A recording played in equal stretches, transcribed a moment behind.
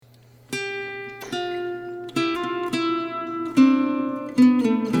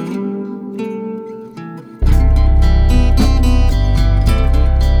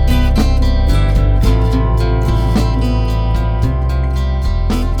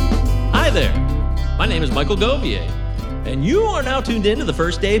there, my name is Michael Govier, and you are now tuned in to the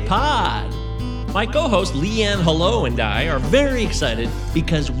First Day Pod. My co-host Leanne Hello and I are very excited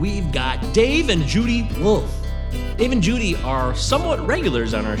because we've got Dave and Judy Wolf. Dave and Judy are somewhat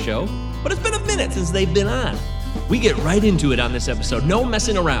regulars on our show, but it's been a minute since they've been on. We get right into it on this episode, no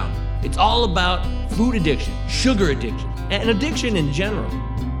messing around. It's all about food addiction, sugar addiction, and addiction in general.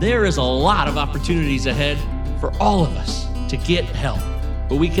 There is a lot of opportunities ahead for all of us to get help,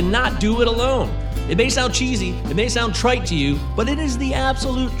 but we cannot do it alone. It may sound cheesy, it may sound trite to you, but it is the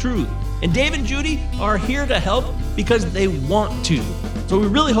absolute truth. And Dave and Judy are here to help because they want to. So we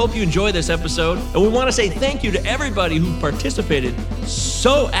really hope you enjoy this episode, and we want to say thank you to everybody who participated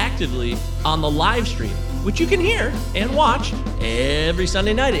so actively on the live stream, which you can hear and watch every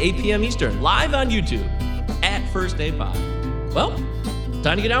Sunday night at 8 p.m. Eastern, live on YouTube at First Day Pod. Well,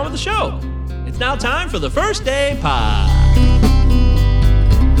 time to get on with the show. It's now time for the First Day Pod.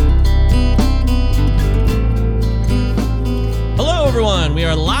 Hello, everyone. We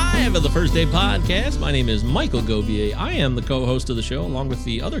are live at the First Day Podcast. My name is Michael Govier. I am the co-host of the show, along with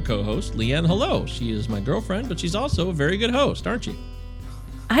the other co-host, Leanne Hello. She is my girlfriend, but she's also a very good host, aren't you?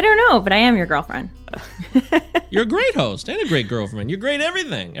 I don't know, but I am your girlfriend. You're a great host and a great girlfriend. You're great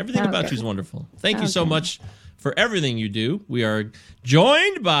everything. Everything about you is wonderful. Thank you so much for everything you do. We are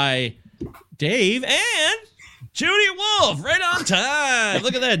joined by Dave and Judy Wolf, right on time.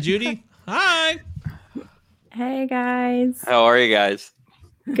 Look at that, Judy. Hi. Hey, guys. How are you guys?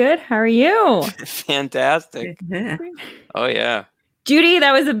 Good. How are you? Fantastic. Oh, yeah. Judy,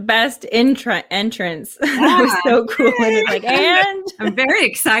 that was the best entrance. That was so cool. And it's like, and I'm very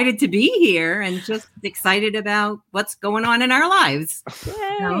excited to be here and just excited about what's going on in our lives. Yay.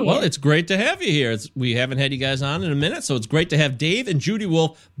 Well, it's great to have you here. We haven't had you guys on in a minute, so it's great to have Dave and Judy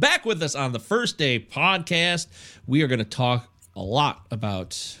Wolf back with us on the First Day Podcast. We are going to talk a lot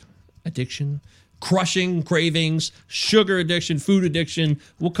about addiction, crushing cravings, sugar addiction, food addiction.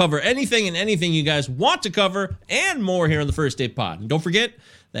 We'll cover anything and anything you guys want to cover and more here on the First Day Pod. And don't forget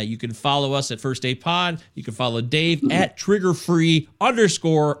that you can follow us at First Day Pod. You can follow Dave at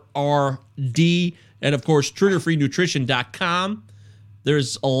triggerfree_RD. And of course, triggerfreenutrition.com.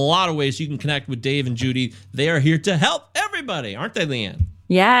 There's a lot of ways you can connect with Dave and Judy. They are here to help everybody, aren't they, Leanne?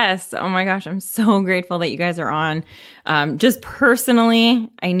 Yes. Oh my gosh. I'm so grateful that you guys are on. Just personally,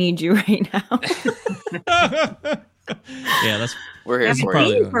 I need you right now. Yeah, we're here for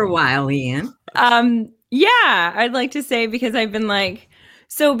you for a while, Ian. Yeah, I'd like to say because I've been like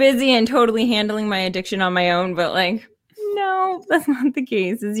so busy and totally handling my addiction on my own, but like, no, that's not the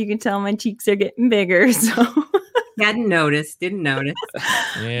case. As you can tell, my cheeks are getting bigger. So didn't notice.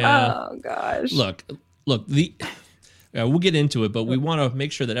 Yeah. Oh gosh. Look, we'll get into it, but we want to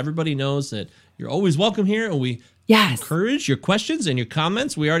make sure that everybody knows that you're always welcome here, and we encourage your questions and your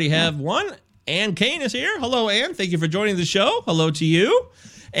comments. We already have one. Ann Kane is here. Hello, Ann. Thank you for joining the show. Hello to you.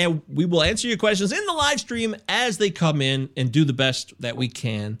 And we will answer your questions in the live stream as they come in and do the best that we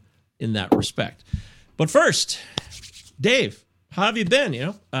can in that respect. But first, Dave, how have you been?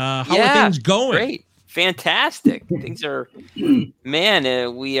 How are things going? Great. Fantastic. Things are,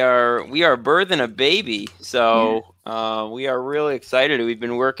 man, we are birthing a baby. So we are really excited. We've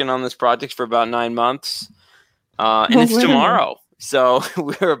been working on this project for about 9 months. And it's tomorrow. So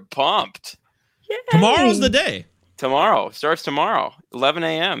we're pumped. Yay. Tomorrow's the day. Starts tomorrow, 11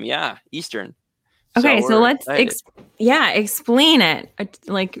 a.m. Yeah, Eastern. Okay, so let's explain it.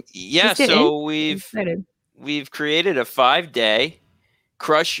 So we've created a 5-day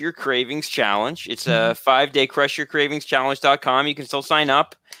Crush Your Cravings Challenge. It's a 5-day crushyourcravingschallenge.com. You can still sign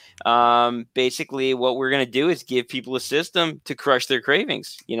up. Basically, what we're going to do is give people a system to crush their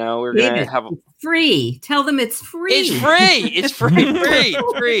cravings. We're going to have free. Tell them it's free. It's free. It's free.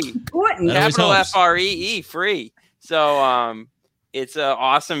 Free. Capital FREE. Free. So it's an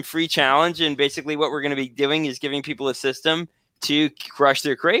awesome free challenge, and basically what we're going to be doing is giving people a system to crush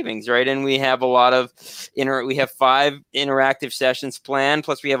their cravings, right? And we have a lot of we have 5 interactive sessions planned,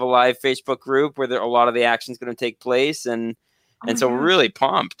 plus we have a live Facebook group where a lot of the action is going to take place, and so we're really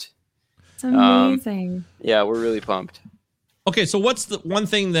pumped. It's amazing. Yeah, we're really pumped. Okay, so what's the one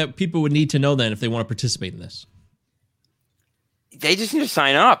thing that people would need to know then if they want to participate in this? They just need to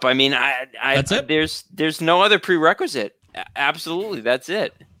sign up. I mean, that's it? There's no other prerequisite. Absolutely, that's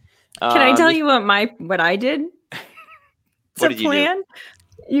it. Can I tell you what I did? What did you do?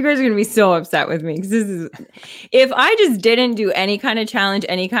 You guys are going to be so upset with me because if I just didn't do any kind of challenge,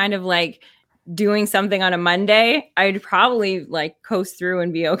 any kind of like doing something on a Monday, I'd probably like coast through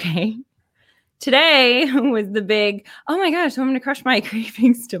and be okay. Today was the big, oh my gosh, so I'm going to crush my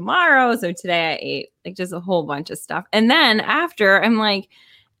cravings tomorrow. So today I ate like just a whole bunch of stuff. And then after I'm like,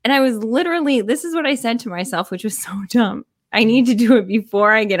 And I was literally, this is what I said to myself, which was so dumb. I need to do it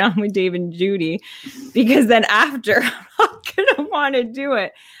before I get on with Dave and Judy, because then after I'm not gonna want to do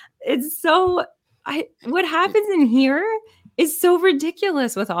it. It's so what happens in here is so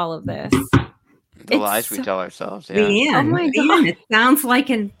ridiculous with all of this. The lies we tell ourselves. Yeah. Leanne, Oh my God. it sounds like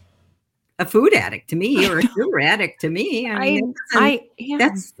a food addict to me, or a sugar addict to me. I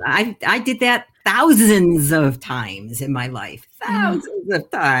did that thousands of times in my life. Thousands of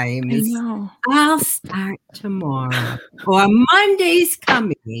times. I know. I'll start tomorrow, or Monday's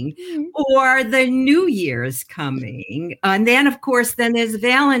coming, or the New Year's coming, and then of course there's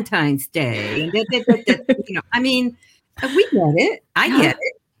Valentine's Day. I mean, we get it. I get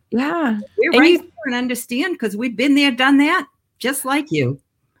it. Yeah, we're right there and understand, because we've been there, done that, just like you.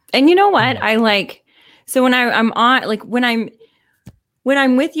 And you know what? I like, so when I'm on, like when I'm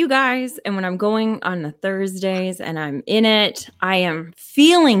with you guys and when I'm going on the Thursdays and I'm in it, I am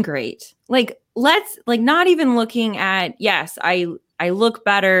feeling great. Like, not even looking at, yes, I look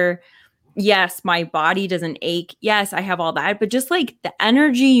better. Yes, my body doesn't ache. Yes, I have all that, but just like the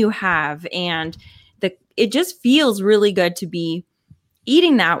energy you have, and it just feels really good to be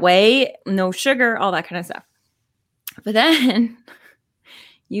eating that way. No sugar, all that kind of stuff. But then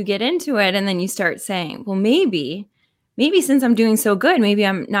you get into it and then you start saying, well, maybe since I'm doing so good, maybe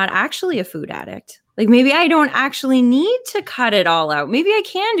I'm not actually a food addict. Like maybe I don't actually need to cut it all out. Maybe I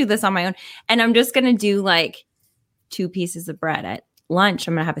can do this on my own. And I'm just going to do like 2 pieces of bread at lunch.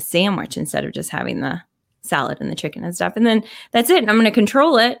 I'm going to have a sandwich instead of just having the salad and the chicken and stuff. And then that's it. And I'm going to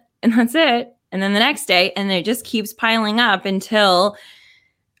control it. And that's it. And then the next day, and it just keeps piling up until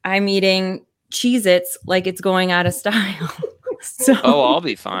I'm eating Cheez-Its like it's going out of style. So, I'll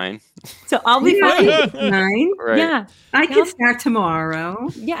be fine. So I'll be fine. Right. Yeah. I can start tomorrow.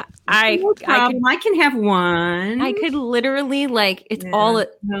 Yeah. No problem. I can have one. I could literally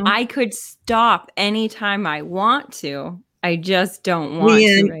I could stop anytime I want to. I just don't want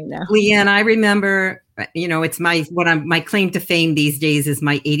to right now. Leanne, I remember, it's my claim to fame these days is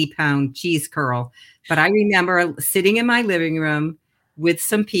my 80-pound cheese curl. But I remember sitting in my living room with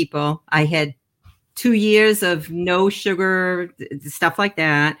some people. I had 2 years of no sugar, stuff like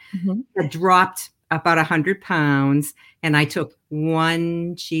that. I dropped about 100 pounds, and I took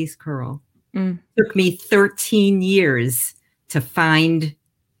 1 cheese curl. It took me 13 years to find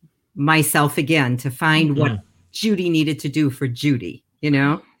myself again, to find what Judy needed to do for Judy,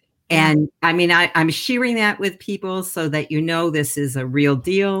 And I mean, I'm sharing that with people so that this is a real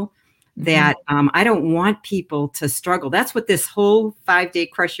deal. That I don't want people to struggle. That's what this whole 5-day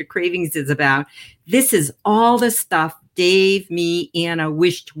Crush Your Cravings is about. This is all the stuff Dave, me, Anna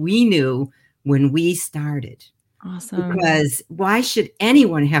wished we knew when we started. Awesome. Because why should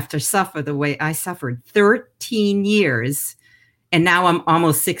anyone have to suffer the way I suffered? 13 years, and now I'm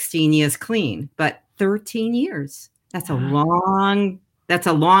almost 16 years clean. But 13 years, that's a long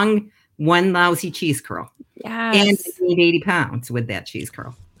one lousy cheese curl. Yes. And I gained 80 pounds with that cheese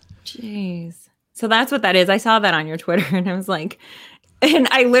curl. Jeez. So that's what that is. I saw that on your Twitter and I was like, and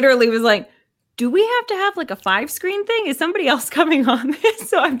I literally was like, do we have to have like a 5-screen thing? Is somebody else coming on this?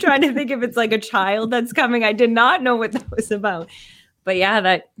 So I'm trying to think if it's like a child that's coming. I did not know what that was about. But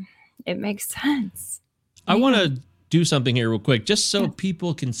yeah, it makes sense. I want to do something here real quick, just so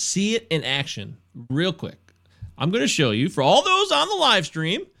people can see it in action real quick. I'm going to show you, for all those on the live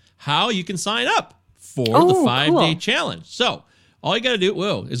stream, how you can sign up for the 5-day challenge. So all you got to do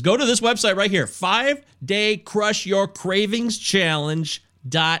is go to this website right here,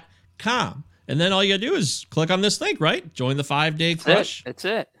 5daycrushyourcravingschallenge.com. And then all you got to do is click on this link, right? Join the 5-day crush. That's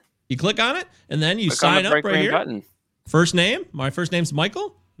it. You click on it, and then you sign up right here. Button. First name. My first name's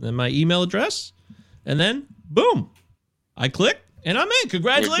Michael. Then my email address. And then, boom. I click, and I'm in.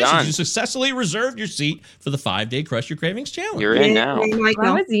 Congratulations. You successfully reserved your seat for the 5-day Crush Your Cravings challenge. You're in now.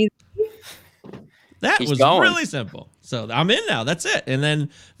 That was easy. That was really simple. So I'm in now. That's it. And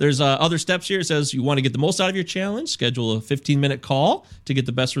then there's other steps here. It says you want to get the most out of your challenge. Schedule a 15-minute call to get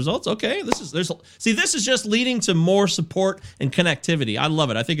the best results. Okay, this is just leading to more support and connectivity. I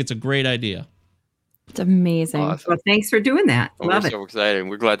love it. I think it's a great idea. It's amazing. Awesome. Well, thanks for doing that. Love it. We're so excited.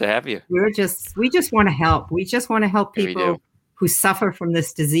 We're glad to have you. We just want to help. We just want to help people who suffer from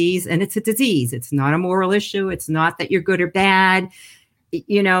this disease. And it's a disease. It's not a moral issue. It's not that you're good or bad.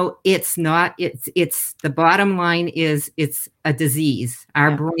 It's not, it's the bottom line is it's a disease.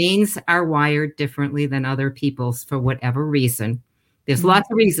 Our brains are wired differently than other people's for whatever reason. There's lots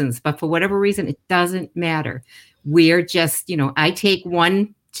of reasons, but for whatever reason, it doesn't matter. We're just, I take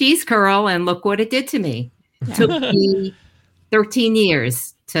 1 cheese curl and look what it did to me. It took me 13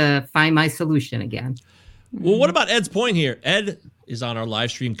 years to find my solution again. Well, what about Ed's point here? Ed is on our live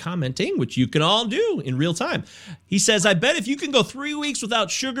stream commenting, which you can all do in real time. He says, I bet if you can go 3 weeks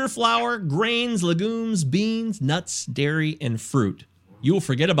without sugar, flour, grains, legumes, beans, nuts, dairy, and fruit, you will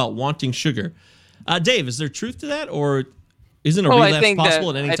forget about wanting sugar. Dave, is there truth to that, or isn't a relapse possible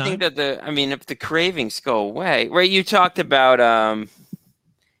at any time? I think that if the cravings go away, right? You talked about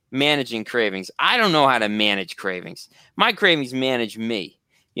managing cravings. I don't know how to manage cravings. My cravings manage me,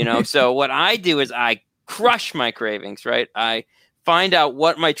 So what I do is I crush my cravings, right? I find out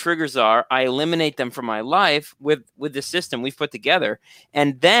what my triggers are. I eliminate them from my life with the system we've put together.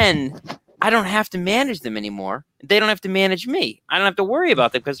 And then I don't have to manage them anymore. They don't have to manage me. I don't have to worry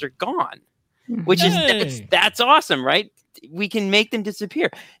about them because they're gone, which is that's awesome, right? We can make them disappear.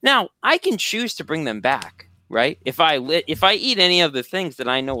 Now, I can choose to bring them back, right? If I eat any of the things that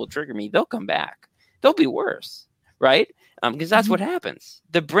I know will trigger me, they'll come back. They'll be worse, right? Because that's what happens.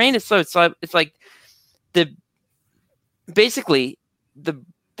 The brain is it's like the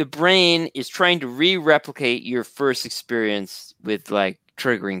brain is trying to replicate your first experience with like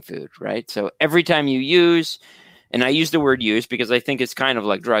triggering food, right? So every time you use, and I use the word use because I think it's kind of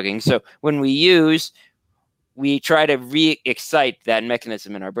like drugging. So when we use, we try to re-excite that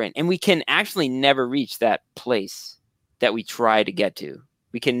mechanism in our brain, and we can actually never reach that place that we try to get to.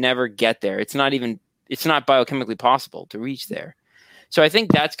 We can never get there. It's not biochemically possible to reach there. So I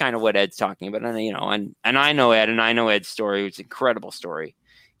think that's kind of what Ed's talking about. And, and I know Ed, and I know Ed's story. It's an incredible story.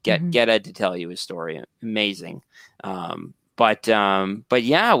 Get Ed to tell you his story. Amazing. But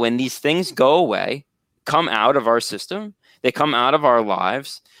yeah, when these things go away, come out of our system, they come out of our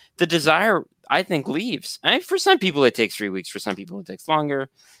lives, the desire, I think, leaves. And for some people, it takes 3 weeks. For some people, it takes longer.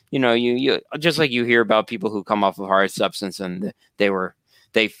 You just like you hear about people who come off of hard substance and they were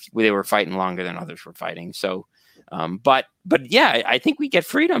fighting longer than others were fighting. So, but yeah, I think we get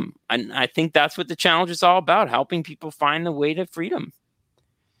freedom. And I think that's what the challenge is all about, helping people find the way to freedom.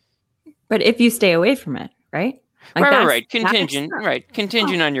 But if you stay away from it, right? Right. Contingent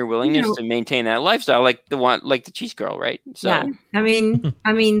on your willingness to maintain that lifestyle, like the cheese girl, right? So, yeah.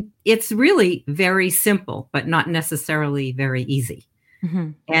 I mean, it's really very simple, but not necessarily very easy. Mm-hmm.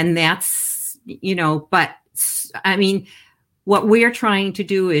 And that's, but I mean, what we're trying to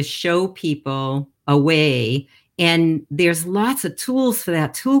do is show people a way, and there's lots of tools for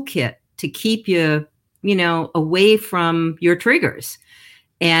that toolkit to keep you, away from your triggers.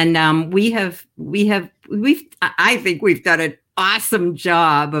 And I think we've done an awesome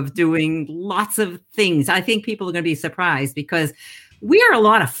job of doing lots of things. I think people are going to be surprised because we are a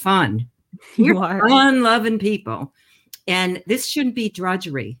lot of fun. We're fun-loving people. And this shouldn't be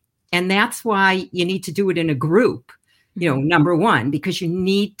drudgery. And that's why you need to do it in a group, number one, because you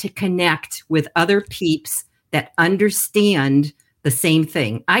need to connect with other peeps that understand the same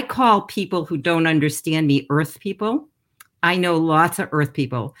thing. I call people who don't understand me earth people. I know lots of earth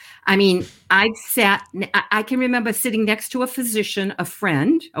people. I mean, I can remember sitting next to a physician, a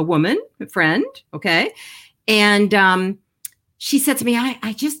friend, okay? And she said to me,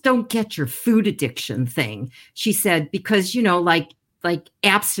 I just don't get your food addiction thing. She said, because, like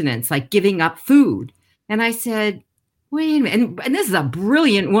abstinence, like giving up food. And I said, wait a minute. And this is a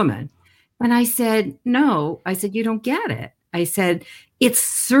brilliant woman. And I said, no. I said, you don't get it. I said, it's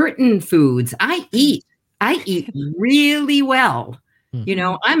certain foods. I eat really well.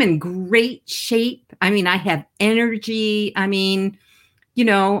 I'm in great shape. I mean, I have energy. I mean,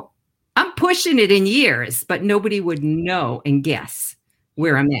 I'm pushing it in years, but nobody would know and guess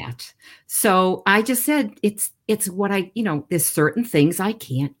where I'm at. So I just said, it's what there's certain things I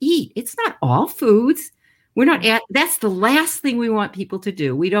can't eat. It's not all foods. That's the last thing we want people to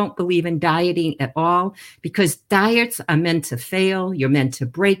do. We don't believe in dieting at all because diets are meant to fail. You're meant to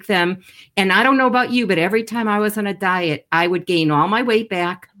break them. And I don't know about you, but every time I was on a diet, I would gain all my weight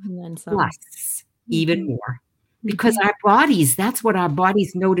back plus even more because our bodies, that's what our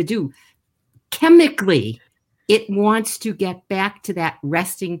bodies know to do. Chemically, it wants to get back to that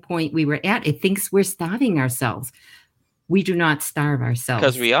resting point we were at. It thinks we're starving ourselves. We do not starve ourselves.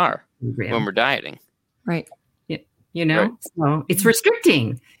 Because we are when we're dieting. Right. Right. So it's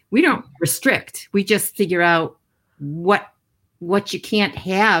restricting. We don't restrict. We just figure out what you can't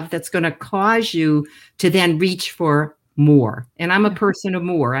have that's going to cause you to then reach for more. And I'm a person of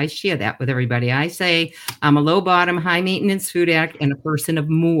more. I share that with everybody. I say I'm a low bottom, high maintenance food addict and a person of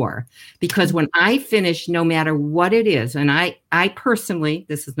more. Because when I finish, no matter what it is, and I personally,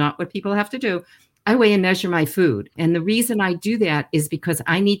 this is not what people have to do, I weigh and measure my food. And the reason I do that is because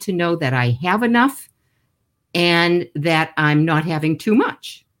I need to know that I have enough and that I'm not having too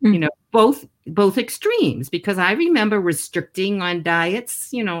much. Both both extremes, because I remember restricting on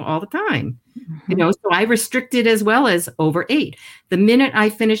diets, all the time, so I restricted as well as overate. The minute I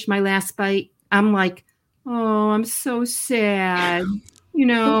finished my last bite, I'm like, oh, I'm so sad.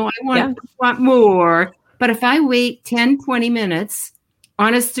 I want more. But if I wait 10, 20 minutes,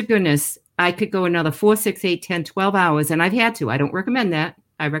 honest to goodness, I could go another 4, 6, 8, 10, 12 hours. And I've had to. I don't recommend that.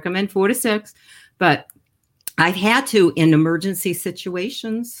 I recommend 4 to 6. But I've had to in emergency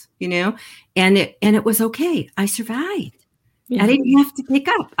situations, and it was okay. I survived. I didn't have to pick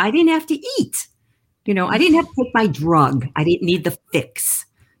up. I didn't have to eat. I didn't have to take my drug. I didn't need the fix.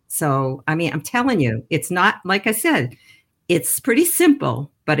 So, I'm telling you, it's not, like I said, it's pretty simple,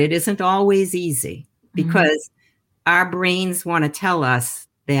 but it isn't always easy, because our brains want to tell us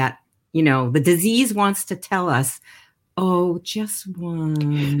that, the disease wants to tell us, oh, just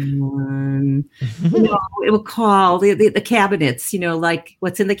one. It will call the cabinets, like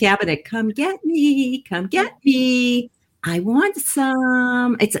what's in the cabinet. Come get me. Come get me. I want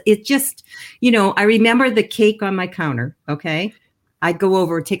some. It's just, I remember the cake on my counter. Okay. I'd go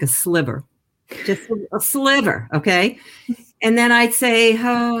over and take a sliver, just a sliver. Okay. And then I'd say,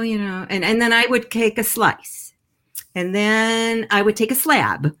 oh, and then I would take a slice, and then I would take a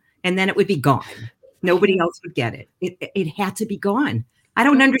slab, and then it would be gone. Nobody else would get it. It had to be gone. I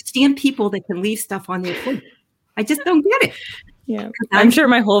don't understand people that can leave stuff on their plate. I just don't get it. Yeah. I'm sure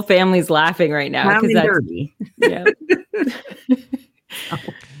my whole family's laughing right now. Dirty. Yeah.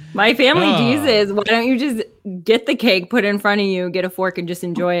 My family uses, why don't you just get the cake, put it in front of you, get a fork, and just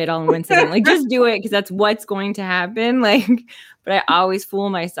enjoy it all in one sitting? Like, just do it, because that's what's going to happen. Like, but I always fool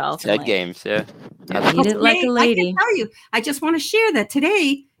myself. Dead games, yeah. Eat it like a lady. I can tell you, I just want to share that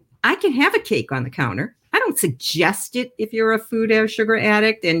today I can have a cake on the counter. I don't suggest it if you're a food or sugar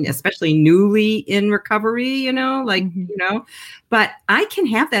addict, and especially newly in recovery, but I can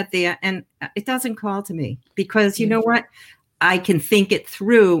have that there, and it doesn't call to me, because you know what? I can think it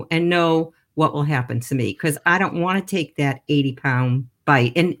through and know what will happen to me, because I don't want to take that 80-pound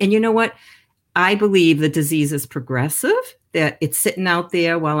bite. And you know what? I believe the disease is progressive, that it's sitting out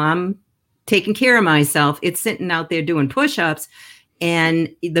there while I'm taking care of myself. It's sitting out there doing push-ups. And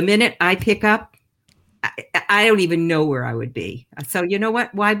the minute I pick up, I don't even know where I would be. So you know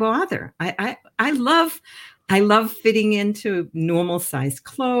what? Why bother? I love fitting into normal size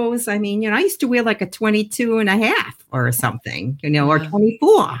clothes. I used to wear like a 22 and a half or something, or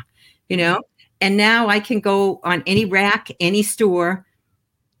 24, and now I can go on any rack, any store,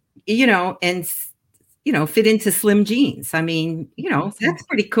 and, fit into slim jeans. That's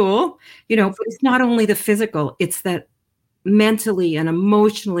pretty cool, but it's not only the physical, it's that mentally and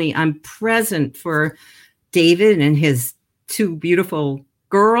emotionally I'm present for David and his 2 beautiful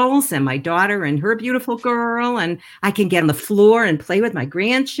girls, and my daughter and her beautiful girl, and I can get on the floor and play with my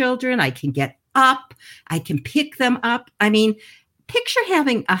grandchildren. I can get up, I can pick them up. Picture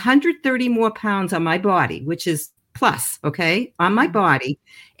having 130 more pounds on my body, which is plus, okay, on my body,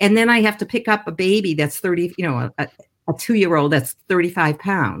 and then I have to pick up a baby that's 30, a 2-year-old that's 35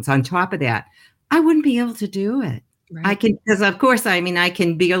 pounds on top of that. I wouldn't be able to do it. Right. I can, because of course, I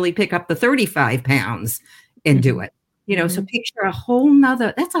can barely pick up the 35 pounds and do it. So picture a whole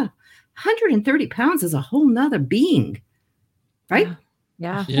nother, that's 130 pounds is a whole nother being, right?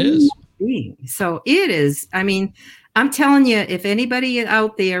 Yeah. It is. Being. So it is, I'm telling you, if anybody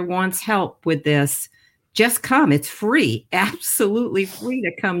out there wants help with this, just come. It's free, absolutely free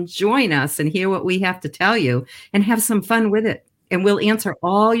to come join us and hear what we have to tell you and have some fun with it. And we'll answer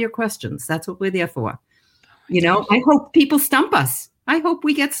all your questions. That's what we're there for. I hope people stump us. I hope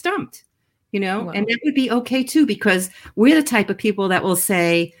we get stumped. Wow. And that would be okay too, because we're the type of people that will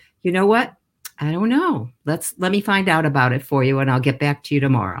say, you know what? I don't know. Let me find out about it for you, and I'll get back to you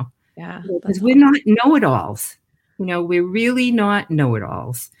tomorrow. Yeah. Because we're not know-it-alls. We're really not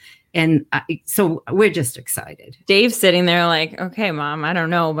know-it-alls. And so we're just excited. Dave's sitting there like, okay, Mom, I don't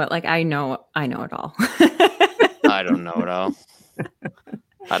know, but like, I know it all. I don't know it all.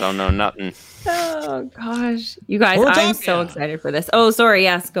 I don't know nothing. Oh gosh, you guys, I'm so excited for this. Oh, sorry.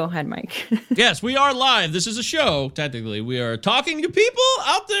 Yes, go ahead, Mike. Yes, we are live. This is a show. Technically, we are talking to people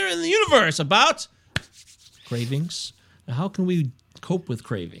out there in the universe about cravings. How can we cope with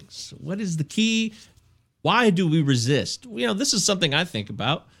cravings? What is the key? Why do we resist? This is something I think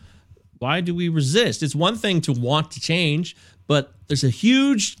about. Why do we resist? It's one thing to want to change, but there's a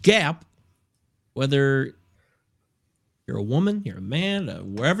huge gap, whether you're a woman, you're a man,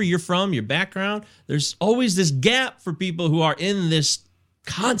 wherever you're from, your background, there's always this gap for people who are in this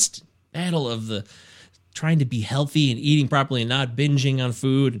constant battle of the trying to be healthy and eating properly and not binging on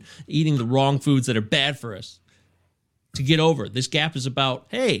food, and eating the wrong foods that are bad for us. To get over, this gap is about,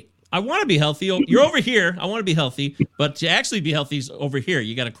 hey, I want to be healthy. You're over here. I want to be healthy, but to actually be healthy is over here.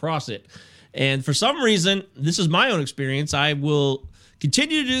 You got to cross it. And for some reason, this is my own experience. I will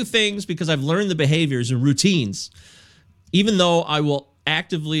continue to do things because I've learned the behaviors and routines, even though I will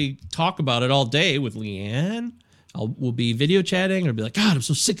actively talk about it all day with Leanne. We'll be video chatting or be like, God, I'm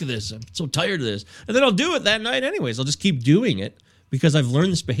so sick of this. I'm so tired of this. And then I'll do it that night anyways. I'll just keep doing it because I've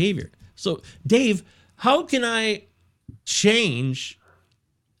learned this behavior. So, Dave, how can I change?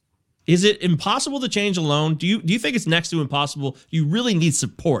 Is it impossible to change alone? Do you think it's next to impossible? You really need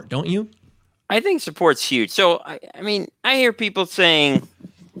support, don't you? I think support's huge. So, I mean, I hear people saying,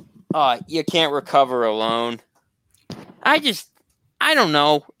 you can't recover alone. I don't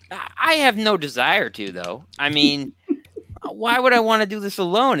know. I have no desire to, though. I mean, why would I want to do this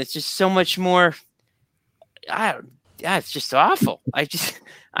alone? It's just so much more. It's just awful. I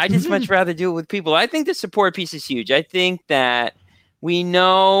just much rather do it with people. I think the support piece is huge. I think that we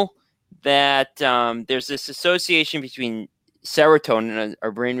know that there's this association between serotonin,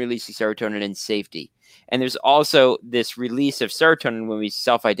 our brain releasing serotonin, and safety. And there's also this release of serotonin when we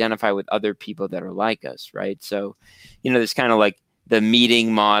self-identify with other people that are like us, right? So, there's kind of like the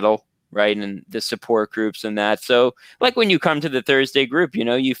meeting model, right? And the support groups and that. So like when you come to the Thursday group,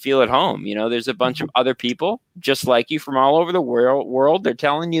 you feel at home. There's a bunch of other people just like you from all over the world. They're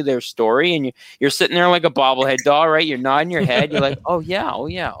telling you their story and you're sitting there like a bobblehead doll, right? You're nodding your head. You're like, oh yeah.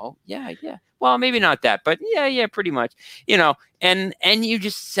 Well, maybe not that, but yeah, pretty much, and you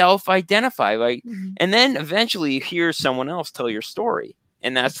just self-identify, like, and then eventually you hear someone else tell your story.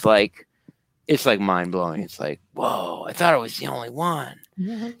 And that's like, it's like mind blowing. It's like, whoa, I thought I was the only one,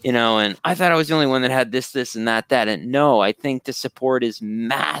 and I thought I was the only one that had this, and that. And no, I think the support is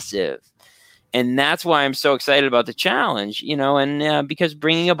massive. And that's why I'm so excited about the challenge, and because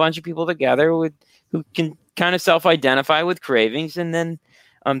bringing a bunch of people together who can kind of self-identify with cravings and then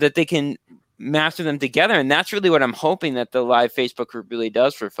that they can master them together. And that's really what I'm hoping that the live Facebook group really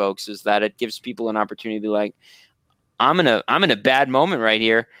does for folks, is that it gives people an opportunity to be like, I'm in a bad moment right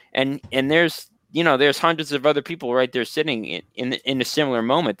here. And there's hundreds of other people right there sitting in a similar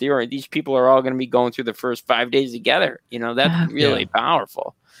moment. These people are all going to be going through the first 5 days together. That's really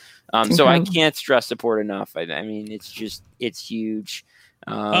powerful. So I can't stress support enough. I mean, it's huge.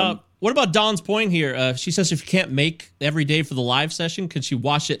 What about Dawn's point here? She says if you can't make every day for the live session, could she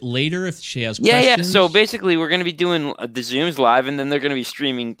watch it later if she has questions? Yeah. So basically, we're going to be doing the Zooms live, and then they're going to be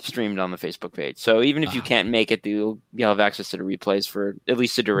streamed on the Facebook page. So even if you can't make it, you'll have access to the replays for at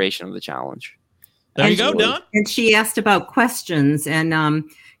least the duration of the challenge. There you go, Dawn. And she asked about questions, and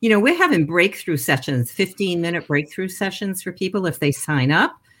we're having breakthrough sessions, 15-minute breakthrough sessions for people if they sign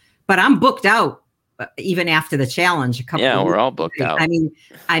up. But I'm booked out. Even after the challenge, we're all booked out. I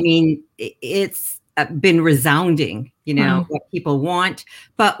mean, it's been resounding, what people want.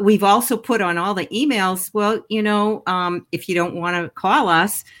 But we've also put on all the emails. Well, if you don't want to call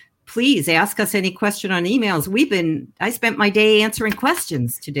us, please ask us any question on emails. I spent my day answering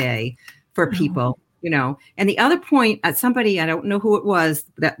questions today for people, And the other point, somebody, I don't know who it was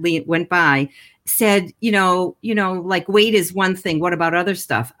that went by, said, like weight is one thing. What about other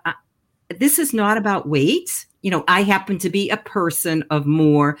stuff? This is not about weight. I happen to be a person of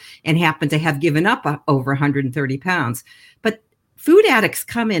more and happen to have given up over 130 pounds. But food addicts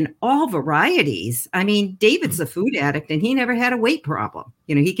come in all varieties. I mean, David's a food addict and he never had a weight problem.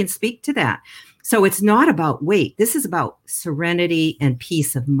 He can speak to that. So it's not about weight. This is about serenity and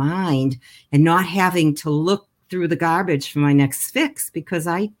peace of mind and not having to look through the garbage for my next fix, because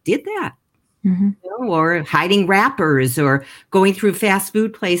I did that. Or hiding wrappers or going through fast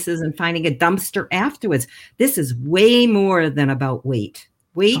food places and finding a dumpster afterwards. This is way more than about weight.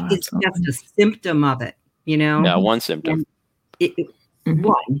 Weight is just a symptom of it, Yeah, one symptom.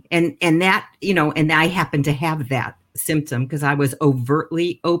 One. And that, and I happen to have that symptom because I was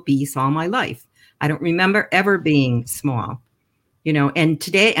overtly obese all my life. I don't remember ever being small, and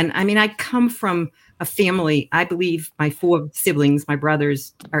today, and I mean, I come from a family, I believe my 4 siblings, my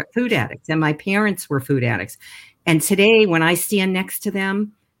brothers are food addicts, and my parents were food addicts. And today when I stand next to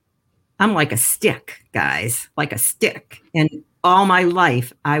them, I'm like a stick, guys, like a stick. And all my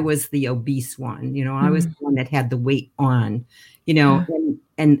life, I was the obese one. I was the one that had the weight on,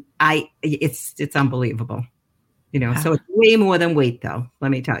 and it's unbelievable, so it's way more than weight though.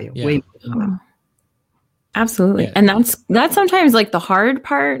 Let me tell you, way more. Absolutely. Yeah. And that's sometimes like the hard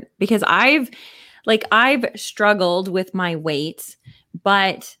part, because I've struggled with my weight,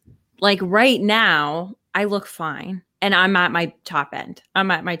 but like right now I look fine and I'm at my top end.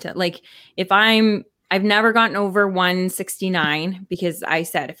 I'm at my like if I'm I've never gotten over 169 because I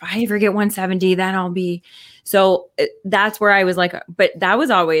said, if I ever get 170, then I'll be. So that's where I was like, but that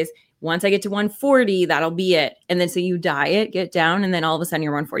was always, once I get to 140, that'll be it. And then so you diet, get down, and then all of a sudden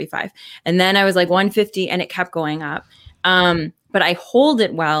you're 145. And then I was like 150 and it kept going up. But I hold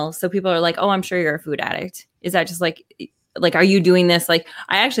it well. So people are like, oh, I'm sure you're a food addict. Is that just like, are you doing this? Like,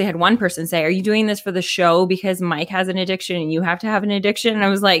 I actually had one person say, are you doing this for the show because Mike has an addiction and you have to have an addiction? And I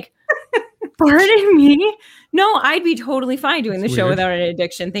was like, pardon me? No, I'd be totally fine doing the show without an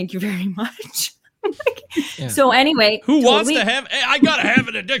addiction. Thank you very much. Yeah. So anyway, who wants to have? Hey, I gotta have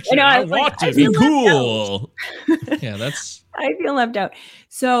an addiction. I want to be cool. Yeah, that's. I feel left out.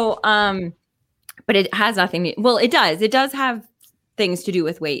 So, but it has nothing. It does. It does have things to do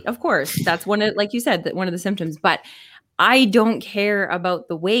with weight, of course. That's one of, like you said, that one of the symptoms. But I don't care about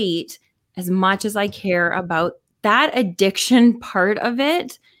the weight as much as I care about that addiction part of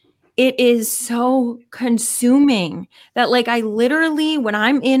it. It is so consuming that, like, I literally, when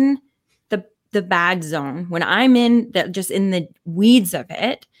I'm in the bad zone, when I'm in the weeds of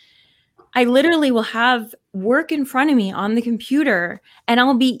it, I literally will have work in front of me on the computer and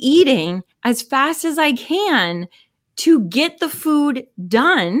I'll be eating as fast as I can to get the food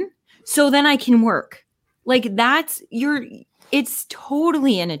done so then I can work. Like it's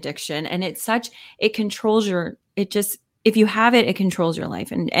totally an addiction, and it controls if you have it, it controls your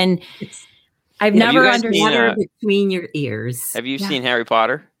life. And I've never understood between your ears. Have you seen Harry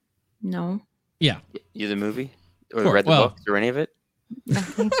Potter? No. Yeah. You the movie? Or read the books or any of it?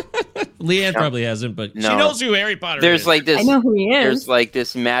 Leanne probably hasn't, but she knows who Harry Potter is. I know who he is. There's like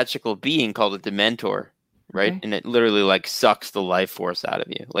this magical being called a Dementor, right? Okay. And it literally like sucks the life force out of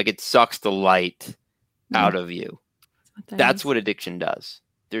you. Like it sucks the light out of you. That's what addiction does.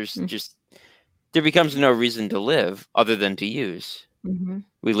 There's there becomes no reason to live other than to use. Mm-hmm.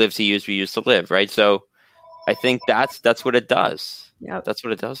 We live to use, we use to live, right? So I think that's what it does. Yeah. That's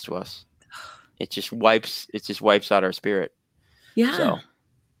what it does to us. It just wipes out our spirit. Yeah. So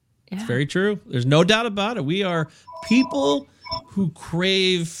it's very true. There's no doubt about it. We are people who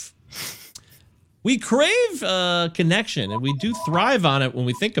crave connection, and we do thrive on it when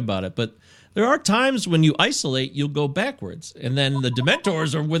we think about it. But there are times when you isolate, you'll go backwards. And then the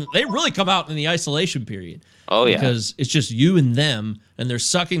Dementors are when they really come out in the isolation period. Oh, yeah. Because it's just you and them, and they're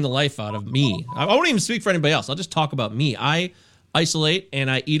sucking the life out of me. I won't even speak for anybody else. I'll just talk about me. I isolate and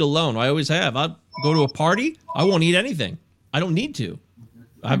I eat alone. I always have. I'll go to a party. I won't eat anything. I don't need to.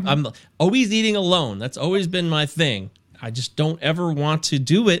 I'm always eating alone. That's always been my thing. I just don't ever want to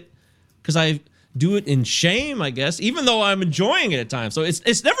do it because I do it in shame, I guess, even though I'm enjoying it at times. So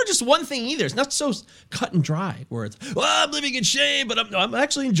it's never just one thing either. It's not so cut and dry where it's, well, I'm living in shame, but I'm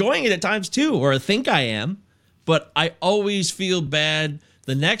actually enjoying it at times too, or I think I am. But I always feel bad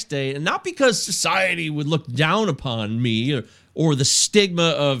the next day, and not because society would look down upon me or the stigma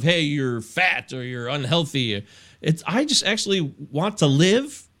of, hey, you're fat or you're unhealthy. I just actually want to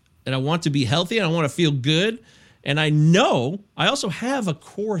live, and I want to be healthy, and I want to feel good. And I know I also have a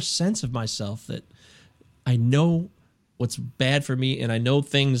core sense of myself that I know what's bad for me, and I know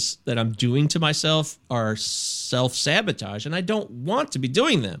things that I'm doing to myself are self-sabotage, and I don't want to be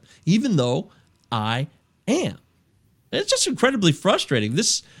doing them, even though I am. It's just incredibly frustrating.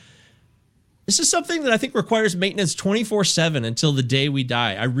 This is something that I think requires maintenance 24/7 until the day we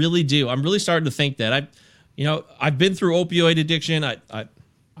die. I really do. I'm really starting to think that. I've been through opioid addiction.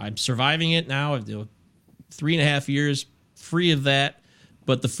 I'm surviving it now. I've 3.5 years free of that.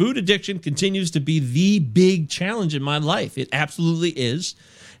 But the food addiction continues to be the big challenge in my life. It absolutely is.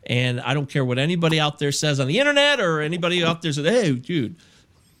 And I don't care what anybody out there says on the internet or anybody out there says, hey, dude,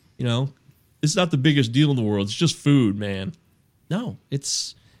 it's not the biggest deal in the world. It's just food, man. No,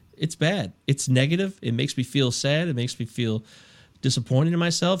 it's bad. It's negative. It makes me feel sad. It makes me feel disappointed in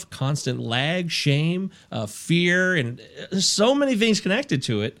myself. Constant lag, shame, fear, and there's so many things connected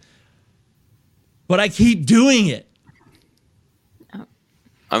to it. But I keep doing it.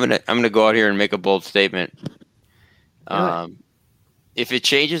 I'm gonna go out here and make a bold statement. If it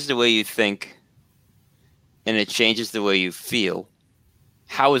changes the way you think, and it changes the way you feel,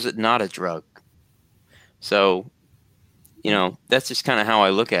 how is it not a drug? So, that's just kind of how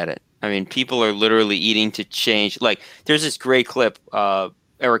I look at it. I mean, people are literally eating to change. Like, there's this great clip,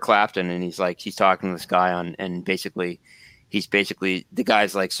 Eric Clapton, and he's talking to this guy and basically, the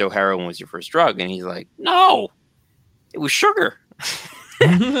guy's like, so heroin was your first drug? And he's like, no, it was sugar.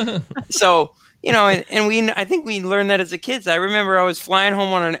 So, I think we learned that as a kids. I remember I was flying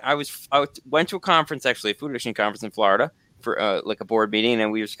home I went to a conference, actually, a food addiction conference in Florida for like a board meeting.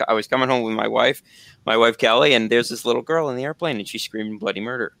 And I was coming home with my wife Kelly, and there's this little girl in the airplane, and she's screaming bloody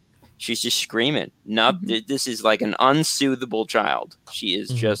murder. She's just screaming. This is like an unsoothable child. She is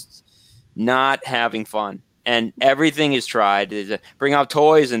just not having fun. And everything is tried. Bring out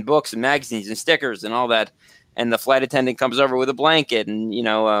toys and books and magazines and stickers and all that. And the flight attendant comes over with a blanket and,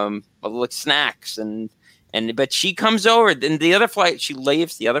 like snacks. But she comes over. Then she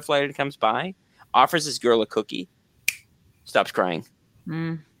leaves. The other flight attendant comes by, offers this girl a cookie, stops crying.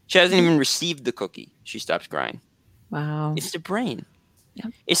 She hasn't even received the cookie. She stops crying. Wow. It's the brain.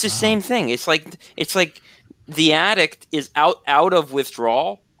 Yep. It's the same thing. It's like the addict is out of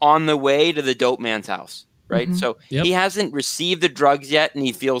withdrawal on the way to the dope man's house. Right. Mm-hmm. So he hasn't received the drugs yet and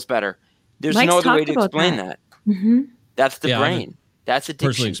he feels better. There's no other way to explain that. Mm-hmm. That's the brain. That's addiction.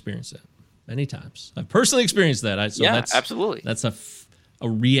 Personally experienced that many times. I've personally experienced that. That's absolutely. That's a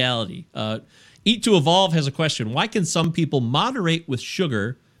reality. Eat to Evolve has a question. Why can some people moderate with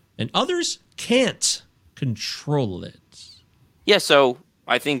sugar and others can't control it? Yeah. So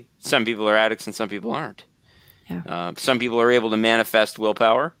I think some people are addicts and some people aren't. Yeah. Some people are able to manifest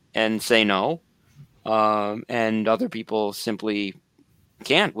willpower and say no. And other people simply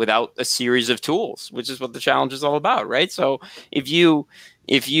can't without a series of tools, which is what the challenge is all about, right? So if you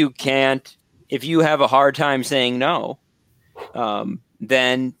have a hard time saying no,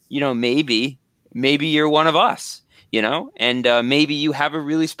 then maybe you're one of us, and maybe you have a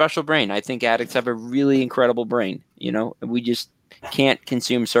really special brain. I think addicts have a really incredible brain, we just can't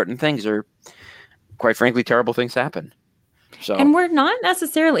consume certain things, or quite frankly, terrible things happen. So. And we're not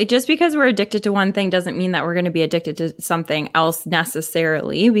necessarily, just because we're addicted to one thing doesn't mean that we're going to be addicted to something else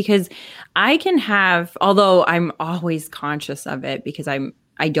necessarily, because I can have, although I'm always conscious of it because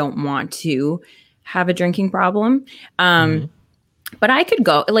I don't want to have a drinking problem. But I could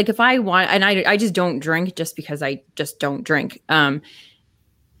go, like, if I want, and I just don't drink just because I just don't drink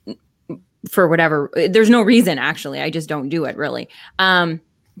for whatever, there's no reason actually. I just don't do it really.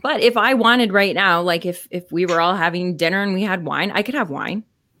 But if I wanted right now, like if we were all having dinner and we had wine, I could have wine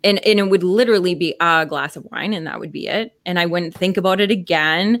and it would literally be a glass of wine and that would be it. And I wouldn't think about it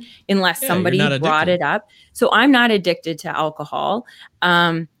again unless somebody brought it up. So I'm not addicted to alcohol,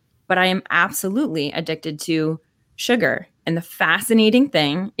 but I am absolutely addicted to sugar. And the fascinating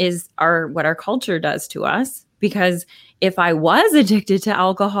thing is what our culture does to us, because if I was addicted to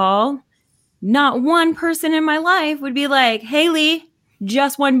alcohol, not one person in my life would be like, hey, Lee,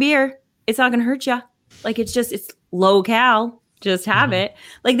 just one beer. It's not going to hurt you. Like, it's low cal. Just have it.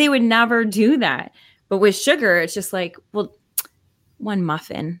 Like, they would never do that. But with sugar, it's just like, well, one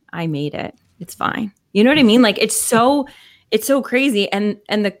muffin, I made it. It's fine. You know what I mean? Like, it's so crazy. And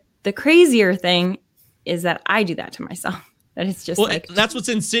the crazier thing is that I do that to myself. That it's just that's what's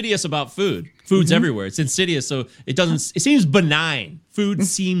insidious about food. Food's everywhere. It's insidious. So it seems benign. Food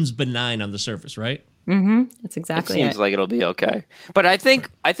seems benign on the surface, right? Mm-hmm. That's exactly it. Seems like it'll be okay. But I think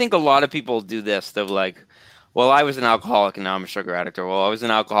a lot of people do this. They're like, well, I was an alcoholic and now I'm a sugar addict, or well, I was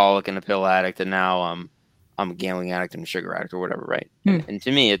an alcoholic and a pill addict and now I'm a gambling addict and a sugar addict, or whatever, right? And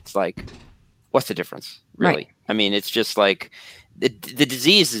to me, it's like, what's the difference, really? Right. I mean, it's just like the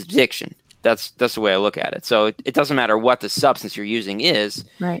disease is addiction. That's the way I look at it. So it doesn't matter what the substance you're using is.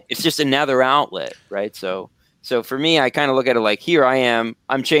 Right. It's just another outlet, right? So for me, I kind of look at it like, here I am.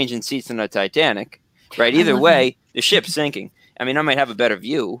 I'm changing seats in a Titanic. Right. Either way, the ship's sinking. I mean, I might have a better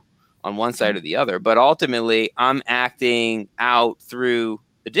view on one side or the other, but ultimately I'm acting out through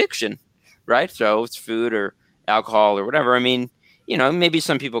addiction. Right. So it's food or alcohol or whatever. I mean, maybe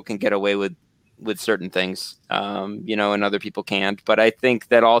some people can get away with certain things, and other people can't. But I think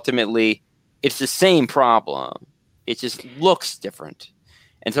that ultimately it's the same problem. It just looks different.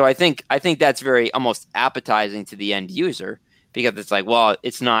 And so I think that's very almost appetizing to the end user. Because it's like, well,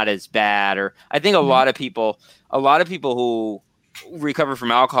 it's not as bad. Or I think a lot of people who recover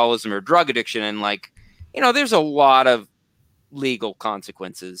from alcoholism or drug addiction, and there's a lot of legal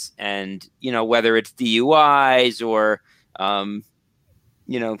consequences, and whether it's DUIs or kind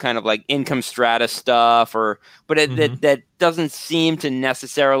of like income strata stuff, but that doesn't seem to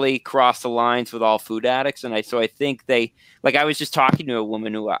necessarily cross the lines with all food addicts. And I think I was just talking to a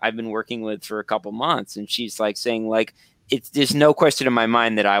woman who I've been working with for a couple months, and she's like saying like, there's no question in my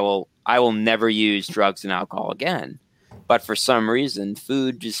mind that I will never use drugs and alcohol again. But for some reason,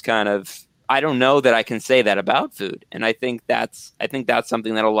 food just kind of, I don't know that I can say that about food. And I think that's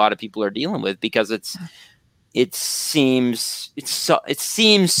something that a lot of people are dealing with, because it seems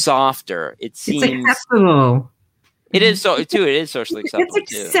softer. It's acceptable. It is so too. It is socially acceptable.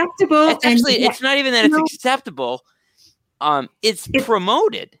 It's acceptable. It's not even that it's acceptable. It's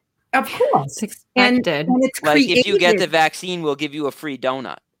promoted. Of course. It's expected. And it's like, if you get the vaccine, we'll give you a free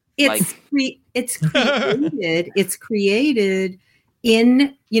donut. It's created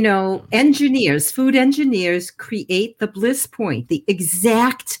food engineers create the bliss point, the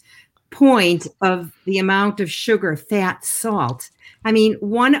exact point of the amount of sugar, fat, salt. I mean,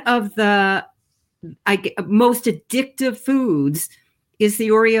 one of the most addictive foods is the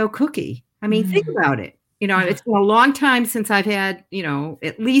Oreo cookie. I mean, think about it. It's been a long time since I've had,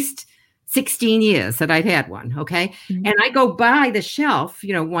 at least 16 years that I've had one. Okay. And I go by the shelf,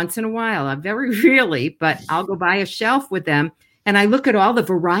 once in a while. I'm very rarely, but I'll go by a shelf with them. And I look at all the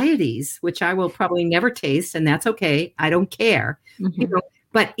varieties, which I will probably never taste. And that's okay. I don't care.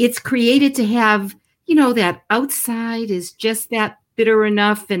 But it's created to have, that outside is just that bitter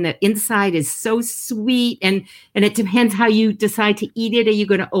enough and the inside is so sweet. And it depends how you decide to eat it. Are you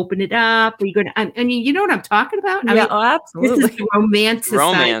going to open it up? Are you going to, I mean, you know what I'm talking about? Yeah, absolutely. This is the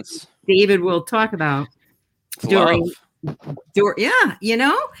romance David will talk about during,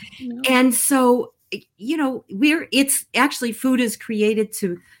 and so, it's actually food is created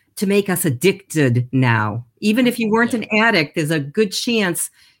to make us addicted now. Even if you weren't an addict, there's a good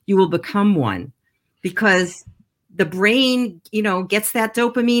chance you will become one because the brain, gets that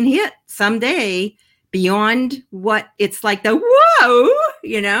dopamine hit someday beyond what it's like the whoa,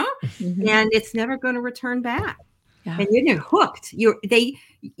 and it's never going to return back. Yeah. And you're hooked.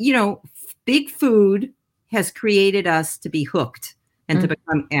 Big food has created us to be hooked and to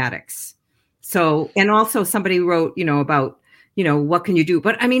become addicts. So, and also somebody wrote, about, what can you do?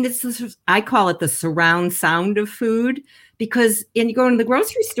 But I mean, I call it the surround sound of food because you go into the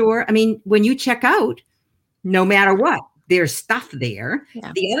grocery store, I mean, when you check out, no matter what, there's stuff there.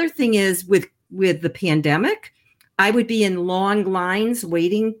 Yeah. The other thing is with the pandemic, I would be in long lines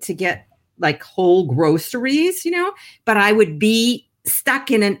waiting to get like whole groceries, but I would be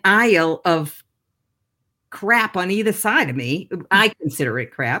stuck in an aisle of crap on either side of me. I consider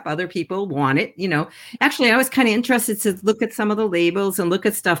it crap. Other people want it, Actually, I was kind of interested to look at some of the labels and look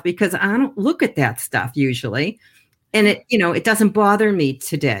at stuff because I don't look at that stuff usually. And it doesn't bother me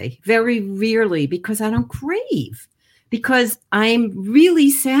today, very rarely, because I don't crave, because I'm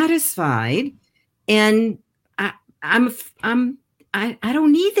really satisfied and I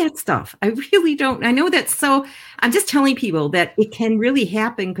don't need that stuff. I really don't. I know that. So I'm just telling people that it can really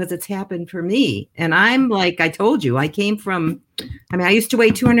happen because it's happened for me. And I'm like, I told you, I used to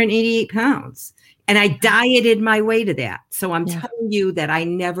weigh 288 pounds and I dieted my way to that. So I'm telling you that I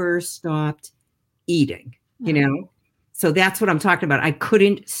never stopped eating, So that's what I'm talking about. I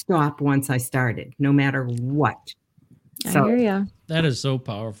couldn't stop once I started, no matter what. I hear you. That is so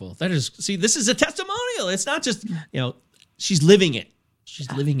powerful. This is a testimonial. It's not just, she's living it.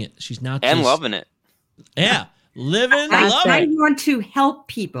 She's living it. She's not and loving it. Yeah. Loving it. I want to help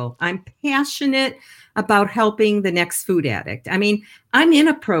people. I'm passionate about helping the next food addict. I mean, I'm in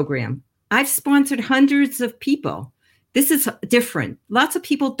a program. I've sponsored hundreds of people. This is different. Lots of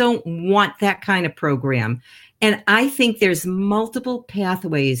people don't want that kind of program. And I think there's multiple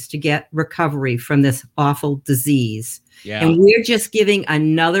pathways to get recovery from this awful disease. Yeah. And we're just giving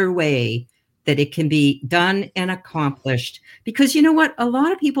another way that it can be done and accomplished. Because you know what? A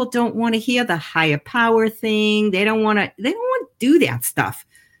lot of people don't want to hear the higher power thing. They don't want to do that stuff.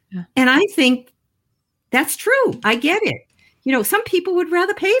 Yeah. And I think that's true. I get it. Some people would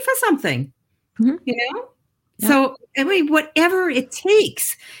rather pay for something, Yeah. So, I mean, whatever it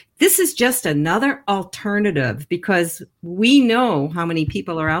takes. This is just another alternative because we know how many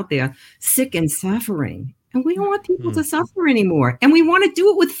people are out there sick and suffering. And we don't want people to suffer anymore. And we want to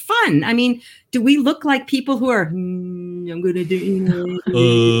do it with fun. I mean, do we look like people who are, I'm going to do, I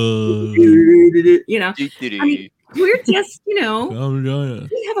mean, we're just, we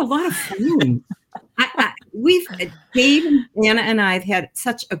have a lot of fun. Dave and Anna and I have had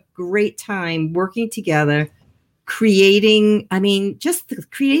such a great time working together, creating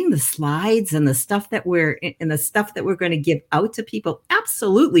the slides and the stuff that we're going to give out to people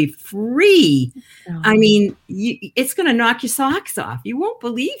absolutely free. Oh. I mean, it's going to knock your socks off. You won't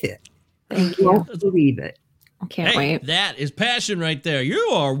believe it. You won't believe it. I can't wait. That is passion right there. You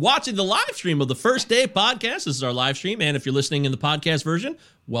are watching the live stream of the First Day Podcast. This is our live stream. And if you're listening in the podcast version,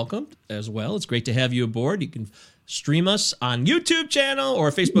 welcome as well. It's great to have you aboard. You can stream us on YouTube channel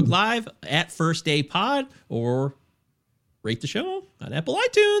or Facebook Live at First Day Pod, or rate the show on Apple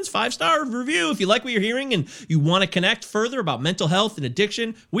iTunes, 5-star review. If you like what you're hearing and you want to connect further about mental health and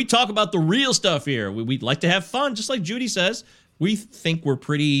addiction, we talk about the real stuff here. We'd like to have fun, just like Judy says. We think we're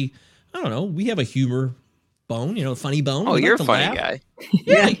pretty, we have a humor bone, funny bone. Oh, you're a funny guy.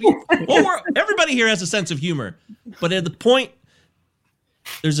 Yeah. Everybody here has a sense of humor. But at the point,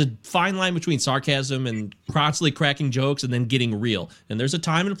 there's a fine line between sarcasm and constantly cracking jokes and then getting real. And there's a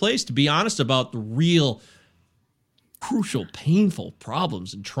time and a place to be honest about the real crucial, painful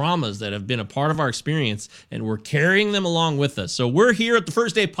problems and traumas that have been a part of our experience, and we're carrying them along with us. So we're here at the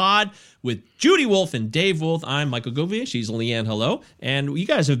First Day Pod with Judy Wolf and Dave Wolf. I'm Michael Govier. She's Leanne Hello. And you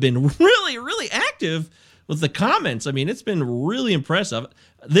guys have been really, really active with the comments. I mean, it's been really impressive.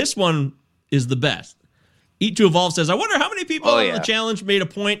 This one is the best. Eat to Evolve says, I wonder how many people on the challenge made a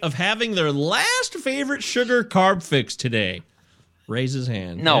point of having their last favorite sugar carb fix today. Raise his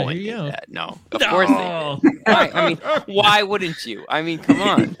hand. No one did that. No, of course they did. I mean, why wouldn't you? I mean, come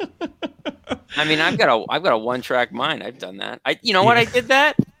on. I mean, I've got a one-track mind. I've done that. You know what? I did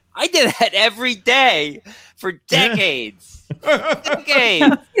that. I did that every day for decades.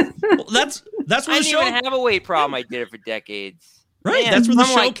 Decades. Well, that's where I didn't even have a weight problem. I did it for decades. Right. Man, that's where the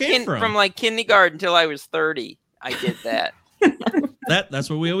show came from. From like kindergarten until I was 30, I did that. That's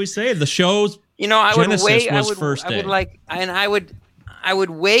what we always say. The show's I would wait. First day. I would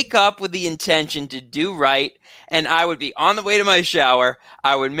wake up with the intention to do right, and I would be on the way to my shower.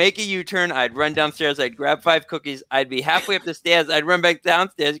 I would make a U-turn. I'd run downstairs. I'd grab 5 cookies. I'd be halfway up the stairs. I'd run back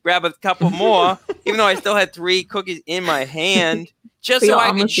downstairs, grab a couple more, even though I still had 3 cookies in my hand, just so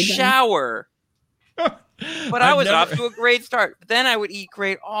I could shower. But I was off to a great start. But then I would eat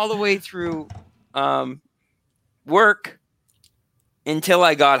great all the way through work until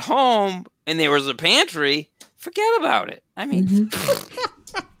I got home and there was a pantry. Forget about it. I mean,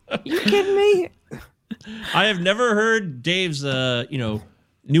 you kidding me? I have never heard Dave's,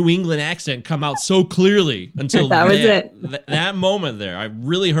 New England accent come out so clearly until that was it. That moment there. I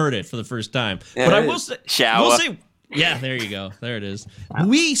really heard it for the first time. Yeah, but I will say, shower. Yeah, there you go. There it is.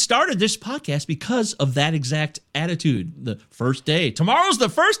 We started this podcast because of that exact attitude. The first day. Tomorrow's the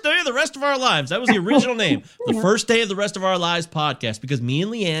first day of the rest of our lives. That was the original name. The first day of the rest of our lives podcast, because me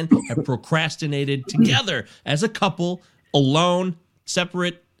and Leanne have procrastinated together as a couple, alone,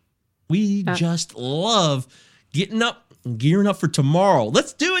 separate. We just love getting up and gearing up for tomorrow.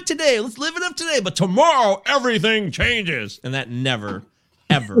 Let's do it today. Let's live it up today. But tomorrow, everything changes. And that never,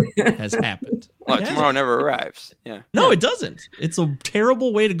 ever has happened. Well, tomorrow never arrives. Yeah. No, it doesn't. It's a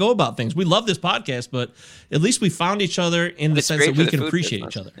terrible way to go about things. We love this podcast, but at least we found each other in the sense that we can appreciate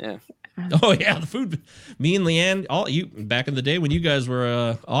each other. Yeah. Oh yeah, the food. Me and Leanne, all you back in the day when you guys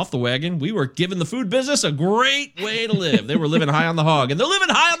were off the wagon, we were giving the food business a great way to live. They were living high on the hog, and they're living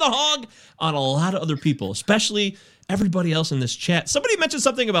high on the hog on a lot of other people, especially everybody else in this chat. Somebody mentioned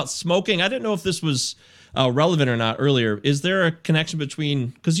something about smoking. I didn't know if this was relevant or not earlier. Is there a connection between,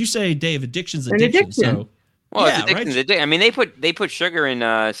 because you say, Dave, addiction's addiction. So, well, yeah, addiction's addiction. I mean, they put sugar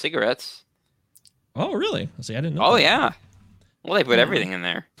in cigarettes. Oh, really? See, I didn't know. Oh, that. Yeah. Well, they put everything in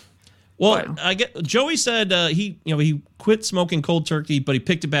there. Well, I get. Joey said he quit smoking cold turkey, but he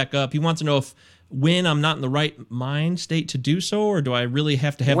picked it back up. He wants to know if when I'm not in the right mind state to do so, or do I really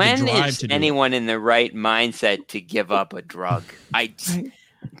have to have the drive to do it? When is anyone in the right mindset to give up a drug?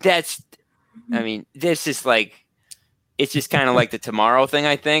 This is like, it's just kind of like the tomorrow thing.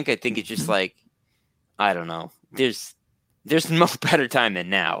 I think it's just like, I don't know. There's no better time than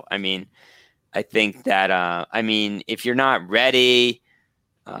now. I mean, I think that, if you're not ready,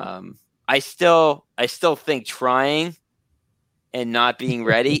 I still think trying and not being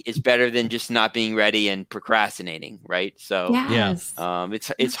ready is better than just not being ready and procrastinating. Right. So, yes.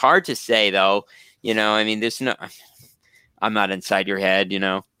 It's hard to say though, I'm not inside your head, You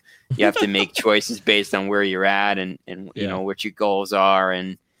have to make choices based on where you're at and what your goals are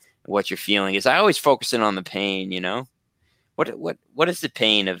and what you're feeling is. I always focus in on the pain, What is the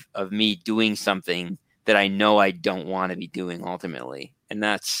pain of me doing something that I know I don't want to be doing ultimately? And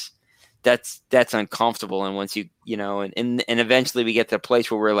that's uncomfortable. And once and eventually we get to a place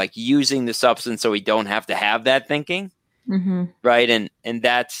where we're like using the substance so we don't have to have that thinking. Mm-hmm. Right. And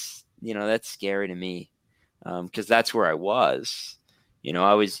that's, that's scary to me. Cause that's where I was,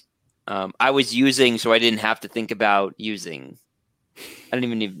 I was using, so I didn't have to think about using. I don't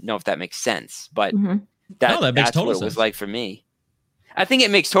even know if that makes sense, but that's what it was like for me. I think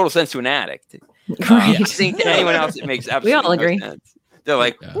it makes total sense to an addict. Right. I think to anyone else, it makes absolutely no sense. They're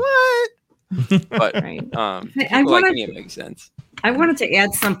like, what? But like me, it makes sense. I wanted to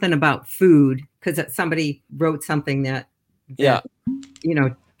add something about food because somebody wrote something that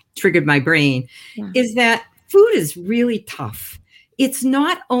triggered my brain. Yeah. Is that food is really tough. It's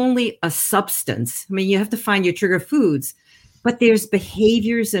not only a substance. I mean, you have to find your trigger foods, but there's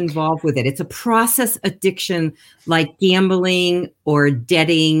behaviors involved with it. It's a process addiction like gambling or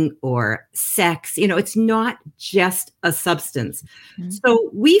debting or sex. It's not just a substance. Mm-hmm.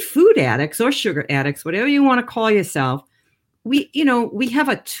 So we food addicts or sugar addicts, whatever you want to call yourself, we have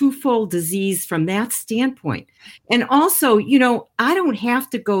a twofold disease from that standpoint. And also, I don't have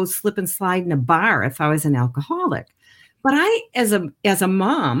to go slip and slide in a bar if I was an alcoholic. But I, as a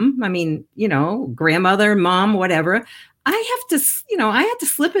mom, I mean, grandmother, mom, whatever, I have to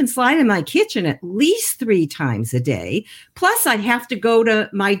slip and slide in my kitchen at least 3 times a day. Plus I have to go to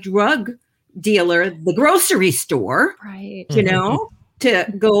my drug dealer, the grocery store, right.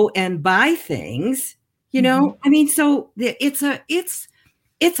 To go and buy things, I mean, so it's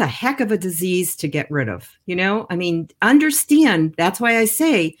a heck of a disease to get rid of, I mean, understand. That's why I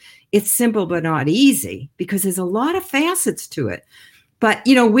say it's simple, but not easy, because there's a lot of facets to it. But,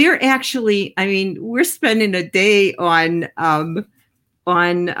 we're actually, I mean, we're spending a day on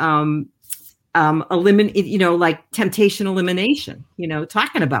like temptation elimination,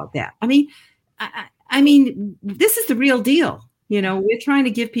 talking about that. I mean, this is the real deal. We're trying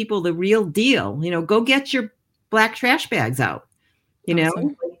to give people the real deal. Go get your black trash bags out.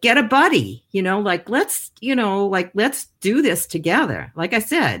 Awesome. Get a buddy. Let's do this together. Like I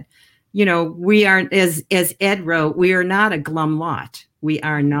said, we aren't, as Ed wrote, we are not a glum lot. We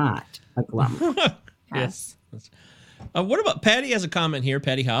are not a glum. Yes. What about Patty has a comment here,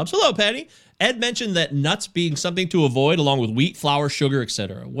 Patty Hobbs. Hello, Patty. Ed mentioned that nuts being something to avoid along with wheat, flour, sugar,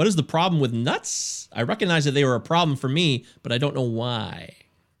 etc. What is the problem with nuts? I recognize that they were a problem for me, but I don't know why.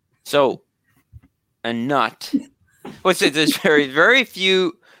 So, a nut. There's very, very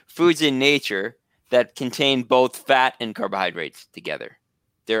few foods in nature that contain both fat and carbohydrates together.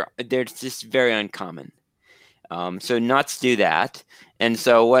 They're just very uncommon. So nuts do that. And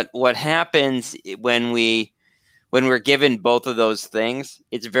so what happens when we're given both of those things,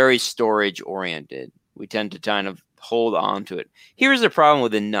 it's very storage oriented. We tend to kind of hold on to it. Here's the problem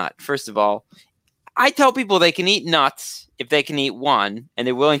with a nut. First of all, I tell people they can eat nuts if they can eat one, and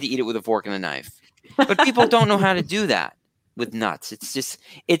they're willing to eat it with a fork and a knife. But people don't know how to do that with nuts. It's just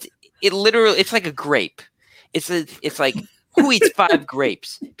it literally, it's like a grape. It's like, who eats 5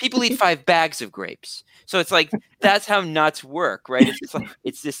 grapes? People eat 5 bags of grapes. So it's like, that's how nuts work, right?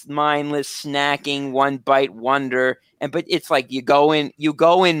 It's this mindless snacking, one bite wonder. But it's like you go in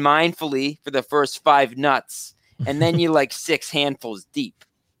mindfully for the first 5 nuts, and then you're like 6 handfuls deep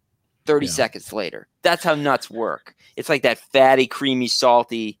 30 seconds later. That's how nuts work. It's like that fatty, creamy,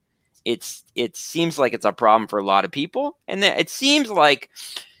 salty. It seems like it's a problem for a lot of people. And it seems like,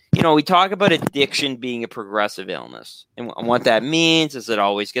 we talk about addiction being a progressive illness. And what that means is it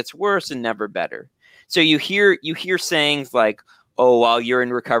always gets worse and never better. So you hear sayings like, oh, while you're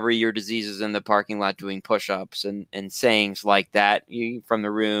in recovery, your disease is in the parking lot doing push-ups and sayings like that from the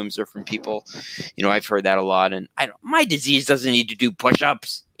rooms or from people. I've heard that a lot. And my disease doesn't need to do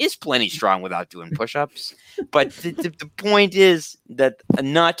push-ups. It's plenty strong without doing push-ups. But the point is that a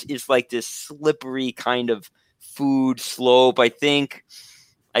nut is like this slippery kind of food slope. I think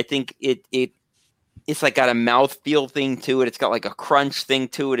it's like got a mouthfeel thing to it. It's got like a crunch thing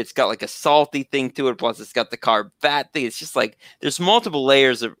to it. It's got like a salty thing to it. Plus it's got the carb fat thing. It's just like, there's multiple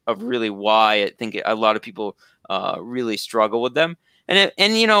layers of really why I think a lot of people really struggle with them. And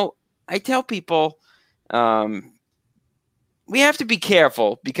I tell people, we have to be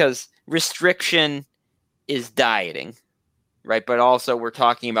careful because restriction is dieting, right? But also we're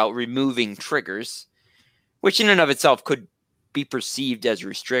talking about removing triggers, which in and of itself could be perceived as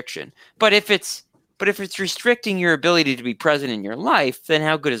restriction. But if it's restricting your ability to be present in your life, then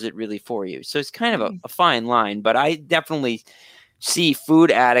how good is it really for you? So it's kind of a fine line. But I definitely see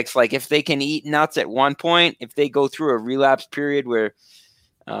food addicts, like if they can eat nuts at one point, if they go through a relapse period where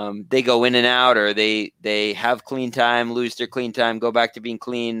they go in and out, or they have clean time, lose their clean time, go back to being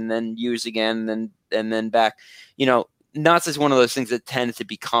clean, and then use again, and then back. Nuts is one of those things that tends to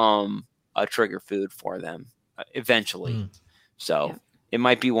become a trigger food for them eventually. So it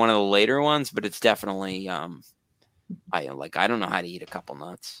might be one of the later ones, but it's definitely I don't know how to eat a couple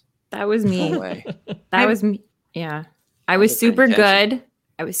nuts. That was me. That was me. Yeah. I was super good.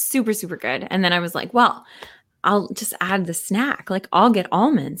 I was super, super good. And then I was like, well, I'll just add the snack. Like, I'll get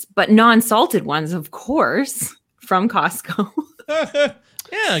almonds, but non-salted ones, of course, from Costco. Yeah,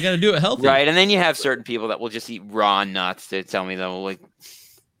 I got to do it healthy. Right. And then you have certain people that will just eat raw nuts. They tell me that will like.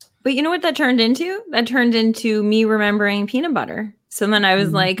 But you know what that turned into? That turned into me remembering peanut butter. So then I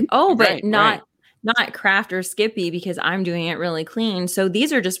was like, oh, but not Kraft or Skippy, because I'm doing it really clean. So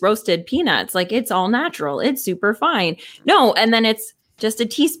these are just roasted peanuts. Like, it's all natural. It's super fine. No. And then it's just a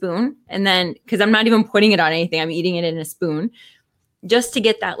teaspoon. And then, because I'm not even putting it on anything, I'm eating it in a spoon just to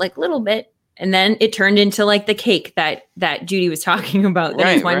get that like little bit. And then it turned into like the cake that Judy was talking about. Then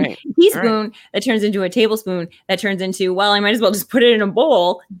it's one teaspoon that turns into a tablespoon that turns into, well, I might as well just put it in a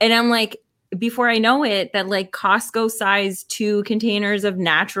bowl. And I'm like, before I know it, that like Costco size 2 containers of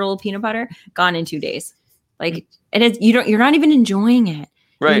natural peanut butter gone in 2 days. Like, and you're not even enjoying it.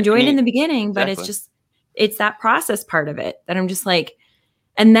 Right. You enjoy it in the beginning, but it's just, it's that process part of it that I'm just like,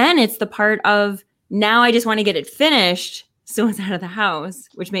 and then it's the part of now I just want to get it finished so it's out of the house,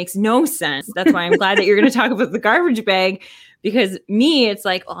 which makes no sense. That's why I'm glad that you're going to talk about the garbage bag, because me, it's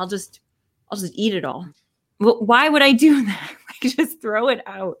like, oh, I'll just eat it all. Well, why would I do that? Like, just throw it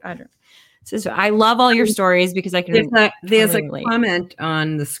out. I don't know. So I love all your stories because I can. There's a comment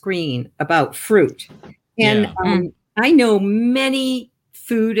on the screen about fruit, and I know many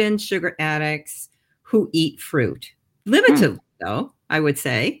food and sugar addicts who eat fruit limitedly, though I would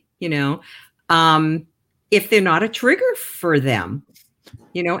say, if they're not a trigger for them,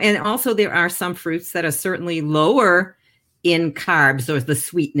 and also there are some fruits that are certainly lower in carbs or the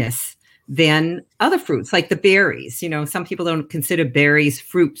sweetness than other fruits, like the berries. Some people don't consider berries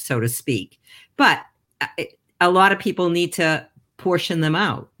fruit, so to speak, but a lot of people need to portion them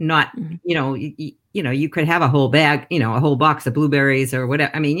out. Not, you could have a whole bag, a whole box of blueberries or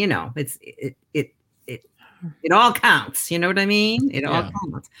whatever. I mean, it all counts. You know what I mean? It all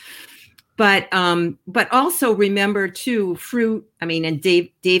counts. But also remember too, fruit. I mean, and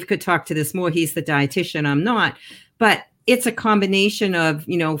Dave could talk to this more. He's the dietitian. I'm not, but it's a combination of,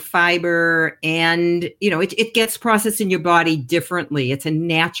 fiber and, it gets processed in your body differently. It's a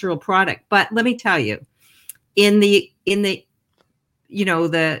natural product. But let me tell you, in the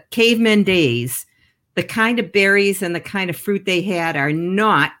the caveman days, the kind of berries and the kind of fruit they had are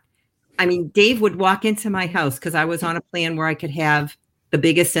not, I mean, Dave would walk into my house because I was on a plan where I could have the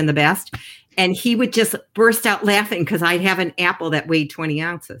biggest and the best. And he would just burst out laughing because I'd have an apple that weighed 20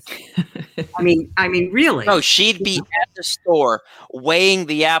 ounces. I mean, really. No, she'd be at the store weighing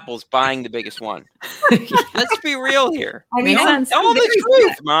the apples, buying the biggest one. Let's be real here. I mean, all the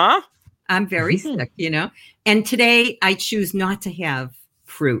truth, Ma. I'm very sick, And today I choose not to have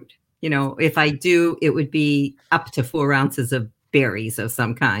fruit. If I do, it would be up to 4 ounces of berries of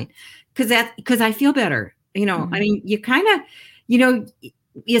some kind, because I feel better. I mean, you kind of,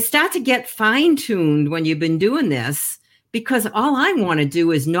 you start to get fine-tuned when you've been doing this, because all I want to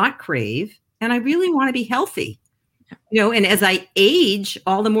do is not crave, and I really want to be healthy. And as I age,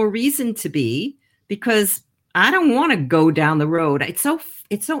 all the more reason to be, because I don't want to go down the road. It's so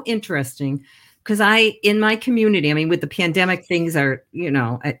interesting, because in my community, I mean, with the pandemic, things are,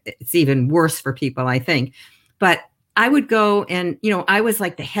 it's even worse for people, I think. But I would go and, I was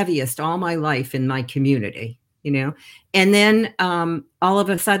like the heaviest all my life in my community. And then all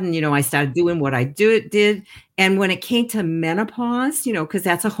of a sudden, I started doing what I did. And when it came to menopause, because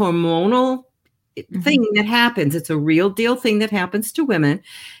that's a hormonal thing that happens. It's a real deal thing that happens to women.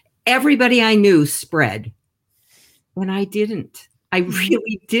 Everybody I knew spread. When I didn't. I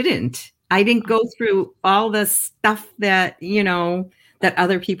really didn't. I didn't go through all the stuff that, that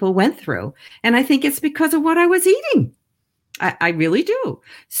other people went through. And I think it's because of what I was eating. I really do.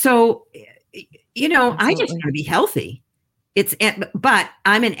 So Absolutely. I just want to be healthy. But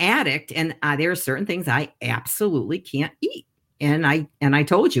I'm an addict, and there are certain things I absolutely can't eat. And I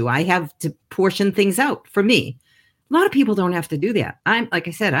told you, I have to portion things out for me. A lot of people don't have to do that. Like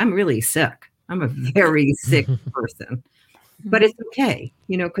I said, I'm really sick. I'm a very sick person, but it's okay,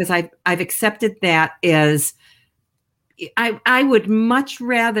 because I've accepted that as I would much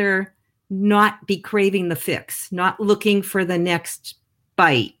rather not be craving the fix, not looking for the next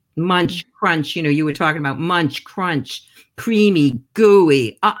bite. Munch, crunch, you were talking about munch, crunch, creamy,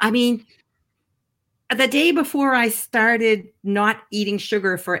 gooey. I mean, the day before I started not eating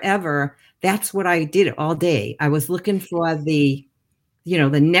sugar forever, that's what I did all day. I was looking for the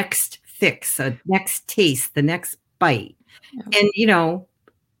next fix, the next taste, the next bite. Yeah. And,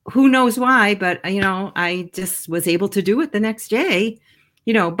 who knows why, but, I just was able to do it the next day,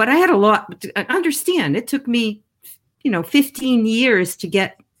 but I had a lot to understand. It took me, 15 years to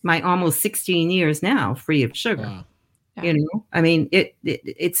get my almost 16 years now free of sugar. Wow. Yeah. I mean, it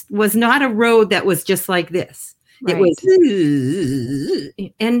was not a road that was just like this. Right. It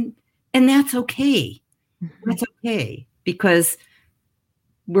was, and that's okay. That's okay, because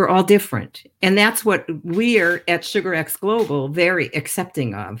we're all different. And that's what we're at Sugar X Global very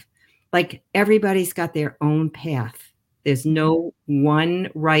accepting of. Like, everybody's got their own path. There's no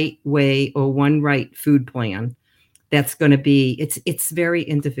one right way or one right food plan. That's going to be, it's very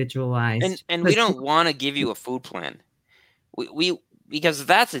individualized. And we don't want to give you a food plan. We because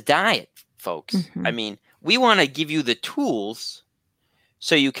that's a diet, folks. Mm-hmm. I mean, we want to give you the tools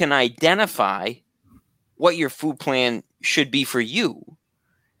so you can identify what your food plan should be for you,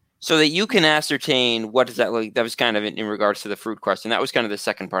 so that you can ascertain what is that like. That was kind of in regards to the fruit question. That was kind of the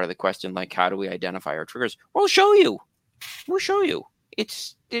second part of the question, like, how do we identify our triggers? We'll show you.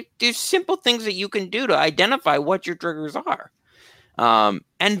 There's simple things that you can do to identify what your triggers are.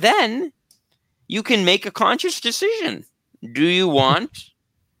 And then you can make a conscious decision. Do you want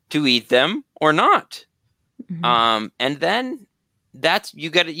to eat them or not? Mm-hmm. And then you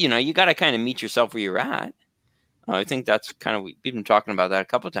got to kind of meet yourself where you're at. I think that's kind of, we've been talking about that a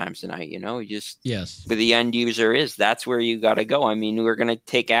couple of times tonight, yes, where the end user is, that's where you got to go. I mean, we're going to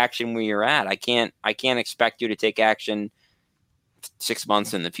take action where you're at. I can't expect you to take action 6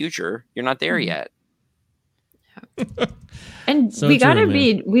 months in the future. You're not there yet. And so we've got to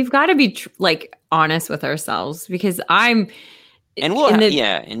be like honest with ourselves, because and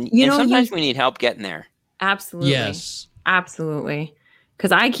sometimes we need help getting there. Absolutely. Yes, absolutely.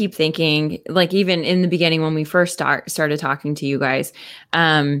 Because I keep thinking, like, even in the beginning when we first started talking to you guys,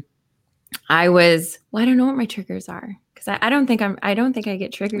 I don't know what my triggers are, because I don't think I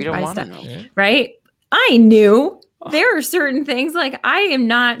get triggered by stuff, right? I knew there are certain things, like I am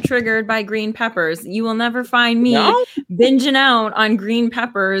not triggered by green peppers. You will never find me binging out on green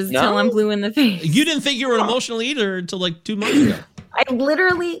peppers till I'm blue in the face. You didn't think you were an emotional eater until like 2 months ago.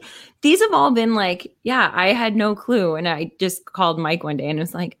 These have all been like, I had no clue. And I just called Mike one day and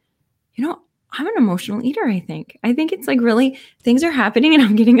was like, I'm an emotional eater. I think it's like, really, things are happening and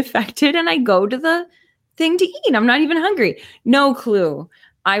I'm getting affected, and I go to the thing to eat. I'm not even hungry. No clue.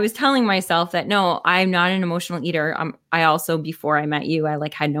 I was telling myself that, no, I'm not an emotional eater. I also, before I met you, I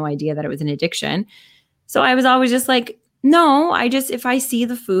had no idea that it was an addiction. So I was always just like, no, if I see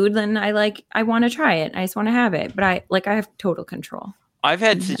the food, then I want to try it. I just want to have it. But I have total control. I've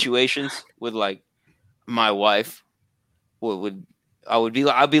had situations with my wife I'll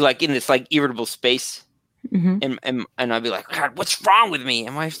be like in this irritable space, and I'd be like, God, what's wrong with me?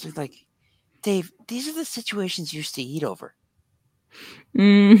 And my wife's like, Dave, these are the situations you used to eat over.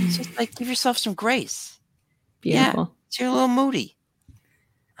 It's just give yourself some grace. Beautiful. Yeah, so you're a little moody.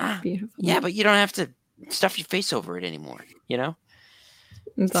 Beautiful. Yeah, but you don't have to stuff your face over it anymore.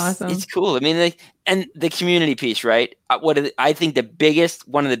 It's awesome. It's cool. I mean, and the community piece, right? I think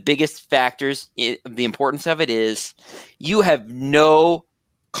one of the biggest factors, the importance of it is, you have no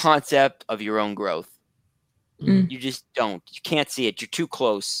concept of your own growth. You just don't. You can't see it. You're too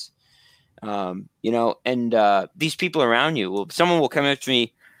close. And these people around you, someone will come up to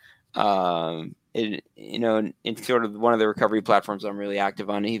me, in sort of one of the recovery platforms I'm really active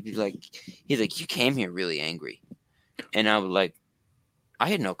on. And he's like, you came here really angry. And I was like, I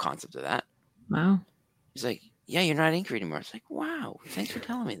had no concept of that. Wow. He's like, yeah, you're not angry anymore. It's like, wow, thanks for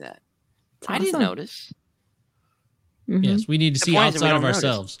telling me that. I awesome. didn't notice. Mm-hmm. Yes, we need to see outside of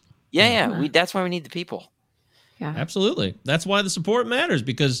ourselves. Yeah. That's why we need the people. Yeah, absolutely. That's why the support matters,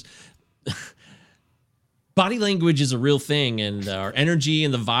 because body language is a real thing, and our energy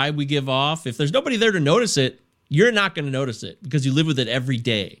and the vibe we give off, if there's nobody there to notice it, you're not going to notice it, because you live with it every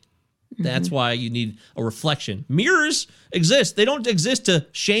day. That's why you need a reflection. Mirrors exist. They don't exist to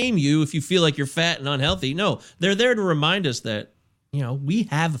shame you if you feel like you're fat and unhealthy. No, they're there to remind us that, we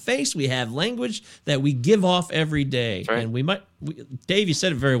have a face, we have language that we give off every day. Right. And Dave, you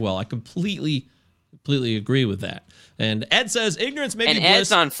said it very well. I completely agree with that. And Ed says, ignorance may be bliss,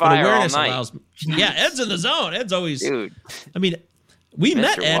 Ed's on fire awareness all night. allows. Yeah, Ed's in the zone. Ed's always. Dude. I mean, we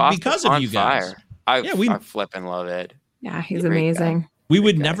met Ed because of you guys. I flipping love Ed. Yeah, he's amazing. We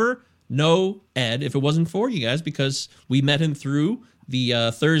would never know Ed if it wasn't for you guys, because we met him through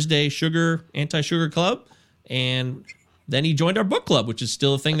the Thursday Anti-Sugar Club, and then he joined our book club, which is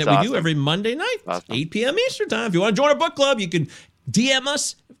still a thing that we do every Monday night, 8 p.m. Eastern time. If you want to join our book club, you can DM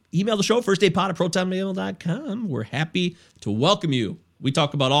us, email the show, firstdaydpod@protonmail.com. We're happy to welcome you. We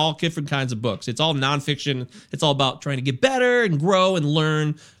talk about all different kinds of books. It's all nonfiction. It's all about trying to get better and grow and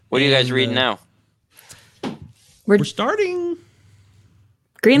learn. What are you guys reading now? We're starting...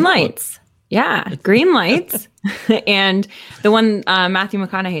 Green Lights. Yeah, Green Lights. And the one, Matthew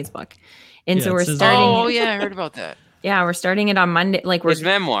McConaughey's book. And so we're starting. Oh, yeah, I heard about that. Yeah, we're starting it on Monday. His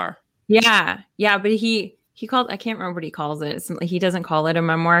memoir. Yeah, but he called, I can't remember what he calls it. He doesn't call it a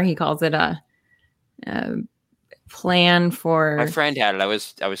memoir. He calls it a plan for. My friend had it. I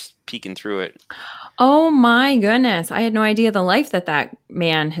was peeking through it. Oh my goodness. I had no idea the life that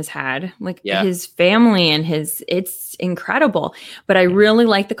man has had, his family and it's incredible. But I really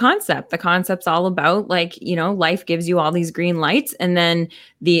like the concept. The concept's all about life gives you all these green lights, and then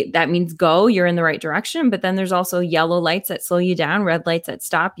that means you're in the right direction. But then there's also yellow lights that slow you down, red lights that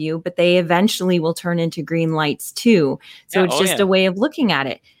stop you, but they eventually will turn into green lights too. So it's just a way of looking at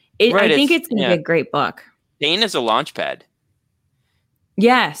it. I think it's going to be a great book. Pain is a launch pad.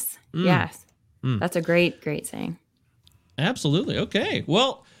 Yes. Yes. That's a great saying. Absolutely. Okay.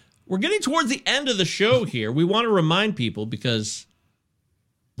 Well, we're getting towards the end of the show here. We want to remind people, because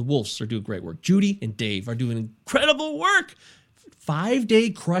the Wolves are doing great work. Judy and Dave are doing incredible work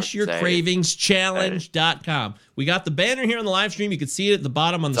 5-day Crush Your Cravings Challenge.com. We got the banner here on the live stream. You can see it at the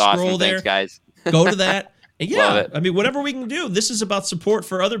bottom on the scroll there. Thanks, guys. Go to that. Yeah, I mean, whatever we can do. This is about support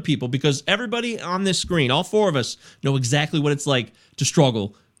for other people because everybody on this screen, all 4 of us, know exactly what it's like to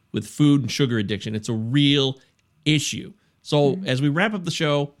struggle with food and sugar addiction. It's a real issue. So as we wrap up the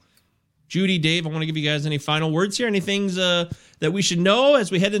show, Judy, Dave, I want to give you guys any final words here. Any things that we should know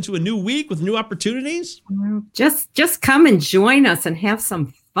as we head into a new week with new opportunities? Just come and join us and have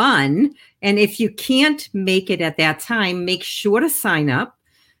some fun. And if you can't make it at that time, make sure to sign up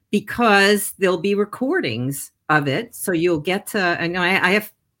because there'll be recordings of it. So you'll get to, I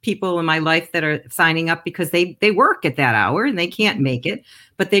have people in my life that are signing up because they work at that hour and they can't make it,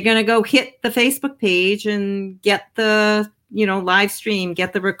 but they're going to go hit the Facebook page and get the, live stream,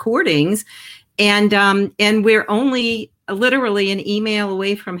 get the recordings. And we're only literally an email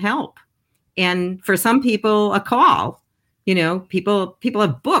away from help. And for some people, a call, people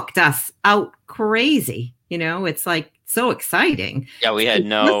have booked us out crazy. It's like so exciting. Yeah. We had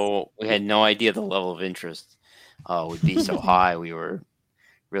no idea the level of interest would be so high. We were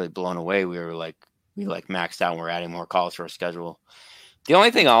really blown away. We maxed out and we're adding more calls to our schedule. The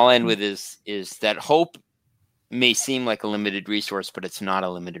only thing I'll end with is that hope may seem like a limited resource, but it's not a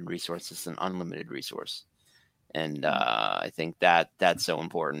limited resource. It's an unlimited resource. And I think that's so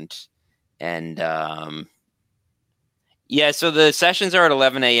important. And so the sessions are at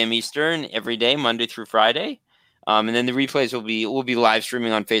 11 a.m. Eastern every day, Monday through Friday. And then the replays will be live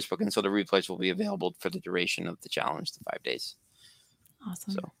streaming on Facebook. And so the replays will be available for the duration of the challenge, the 5 days.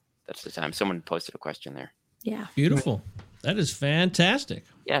 Awesome. So that's the time. Someone posted a question there. Yeah. Beautiful. That is fantastic.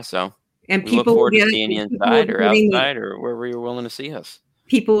 Yeah. So and we look forward to seeing you inside or outside or wherever you're willing to see us.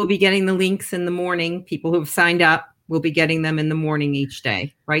 People will be getting the links in the morning. People who have signed up will be getting them in the morning each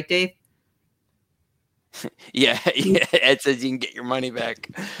day. Right, Dave? Yeah. Ed says you can get your money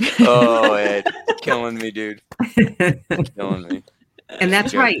back. Oh, Ed. Killing me, dude. Killing me. And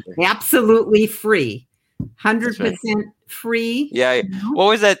that's right. Absolutely free. 100% right. Free. Yeah. What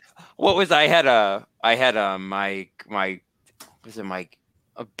was that? I had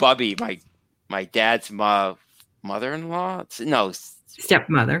Bubby, my dad's mother-in-law. No,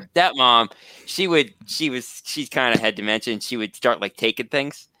 stepmother. That mom, she's kind of had dementia and she would start like taking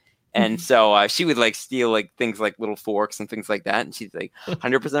things. And so she would like steal like things like little forks and things like that. And she's like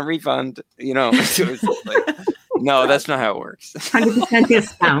 100% refund, So it was like, no, that's not how it works. 100%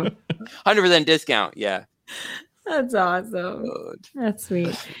 discount. 100% discount. Yeah. That's awesome. That's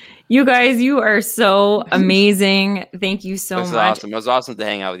sweet. You guys, you are so amazing. Thank you so much. Awesome. It was awesome to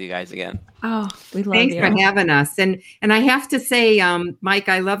hang out with you guys again. Oh, we love Thanks you. for having us. And I have to say, Mike,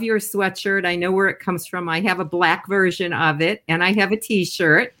 I love your sweatshirt. I know where it comes from. I have a black version of it and I have a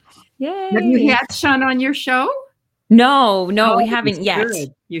t-shirt. Yay. Have you had Sean on your show? No, we haven't yet.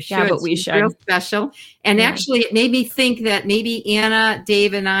 You should. Yeah, but we should. Real special. And actually, it made me think that maybe Anna,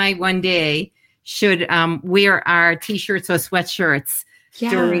 Dave, and I one day should wear our t-shirts or sweatshirts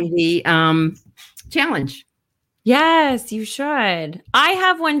during the challenge. Yes, you should. I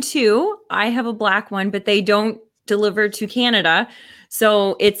have one too. I have a black one, but they don't deliver to Canada.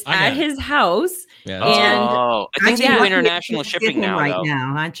 So it's at his house. Yeah, I think they do international shipping now.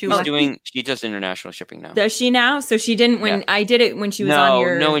 Now, aren't you? She does international shipping now. Does she now? So she didn't when I did it when she was on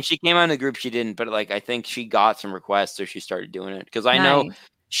your. No, when she came on the group, she didn't. But I think she got some requests, so she started doing it. Because I know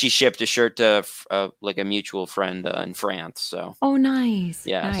she shipped a shirt to like a mutual friend in France. So. Oh, nice.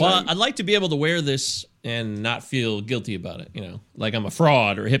 Yeah. Nice. Well, I'd like to be able to wear this and not feel guilty about it. Like I'm a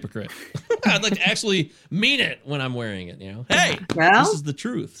fraud or a hypocrite. I'd like to actually mean it when I'm wearing it. Hey, this is the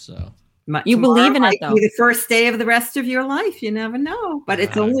truth. So. You believe in it, though. Be the first day of the rest of your life. You never know. But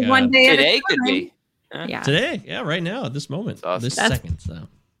it's only one day at a time. Today could be. Yeah. Today. Yeah, right now, at this moment. Awesome. This second. So.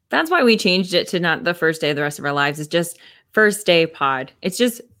 That's why we changed it to not the first day of the rest of our lives. It's just first day pod. It's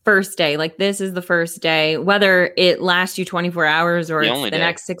just first day. Like this is the first day. Whether it lasts you 24 hours or it's the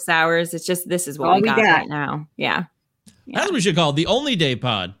next 6 hours, it's just this is what we got right now. Yeah. That's what we should call it, the only day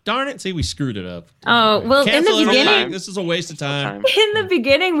pod. Darn it. See, we screwed it up. Oh, well, Cancel in the beginning. This is a waste of time. In the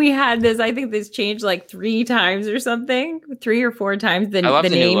beginning, we had this. I think this changed like 3 times or something. 3 or 4 times. I love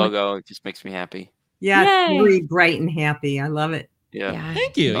the name. new logo. It just makes me happy. Yeah, it's really bright and happy. I love it. Yeah.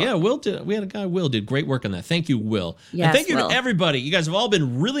 Thank you. Yeah, we had a guy, Will, did great work on that. Thank you, Will. Yes, and thank you Will. to everybody. You guys have all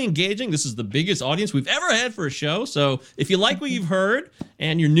been really engaging. This is the biggest audience we've ever had for a show. So if you like what you've heard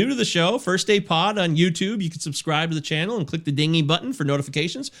and you're new to the show, First Day Pod on YouTube, you can subscribe to the channel and click the dingy button for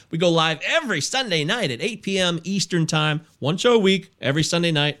notifications. We go live every Sunday night at 8 p.m. Eastern Time, one show a week, every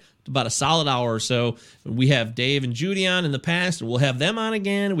Sunday night. About a solid hour or so. We have Dave and Judy on in the past, and we'll have them on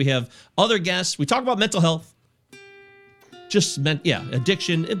again. We have other guests. We talk about mental health. just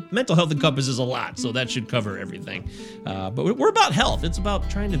addiction. Mental health encompasses a lot, so that should cover everything. But we're about health. It's about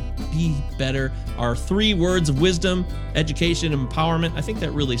trying to be better. Our 3 words of wisdom, education, empowerment. I think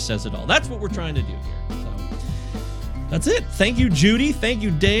that really says it all. That's what we're trying to do here. So that's it. Thank you, Judy. Thank you,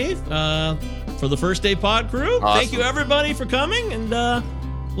 Dave, for the First Day Pod crew. Awesome. Thank you, everybody, for coming, and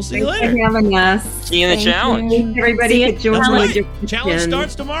we'll see you later. Thanks for having us. See you in the challenge. Everybody, Challenge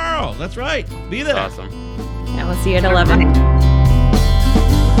starts tomorrow. That's right. Be there. Awesome. Yeah, we'll see you at 11.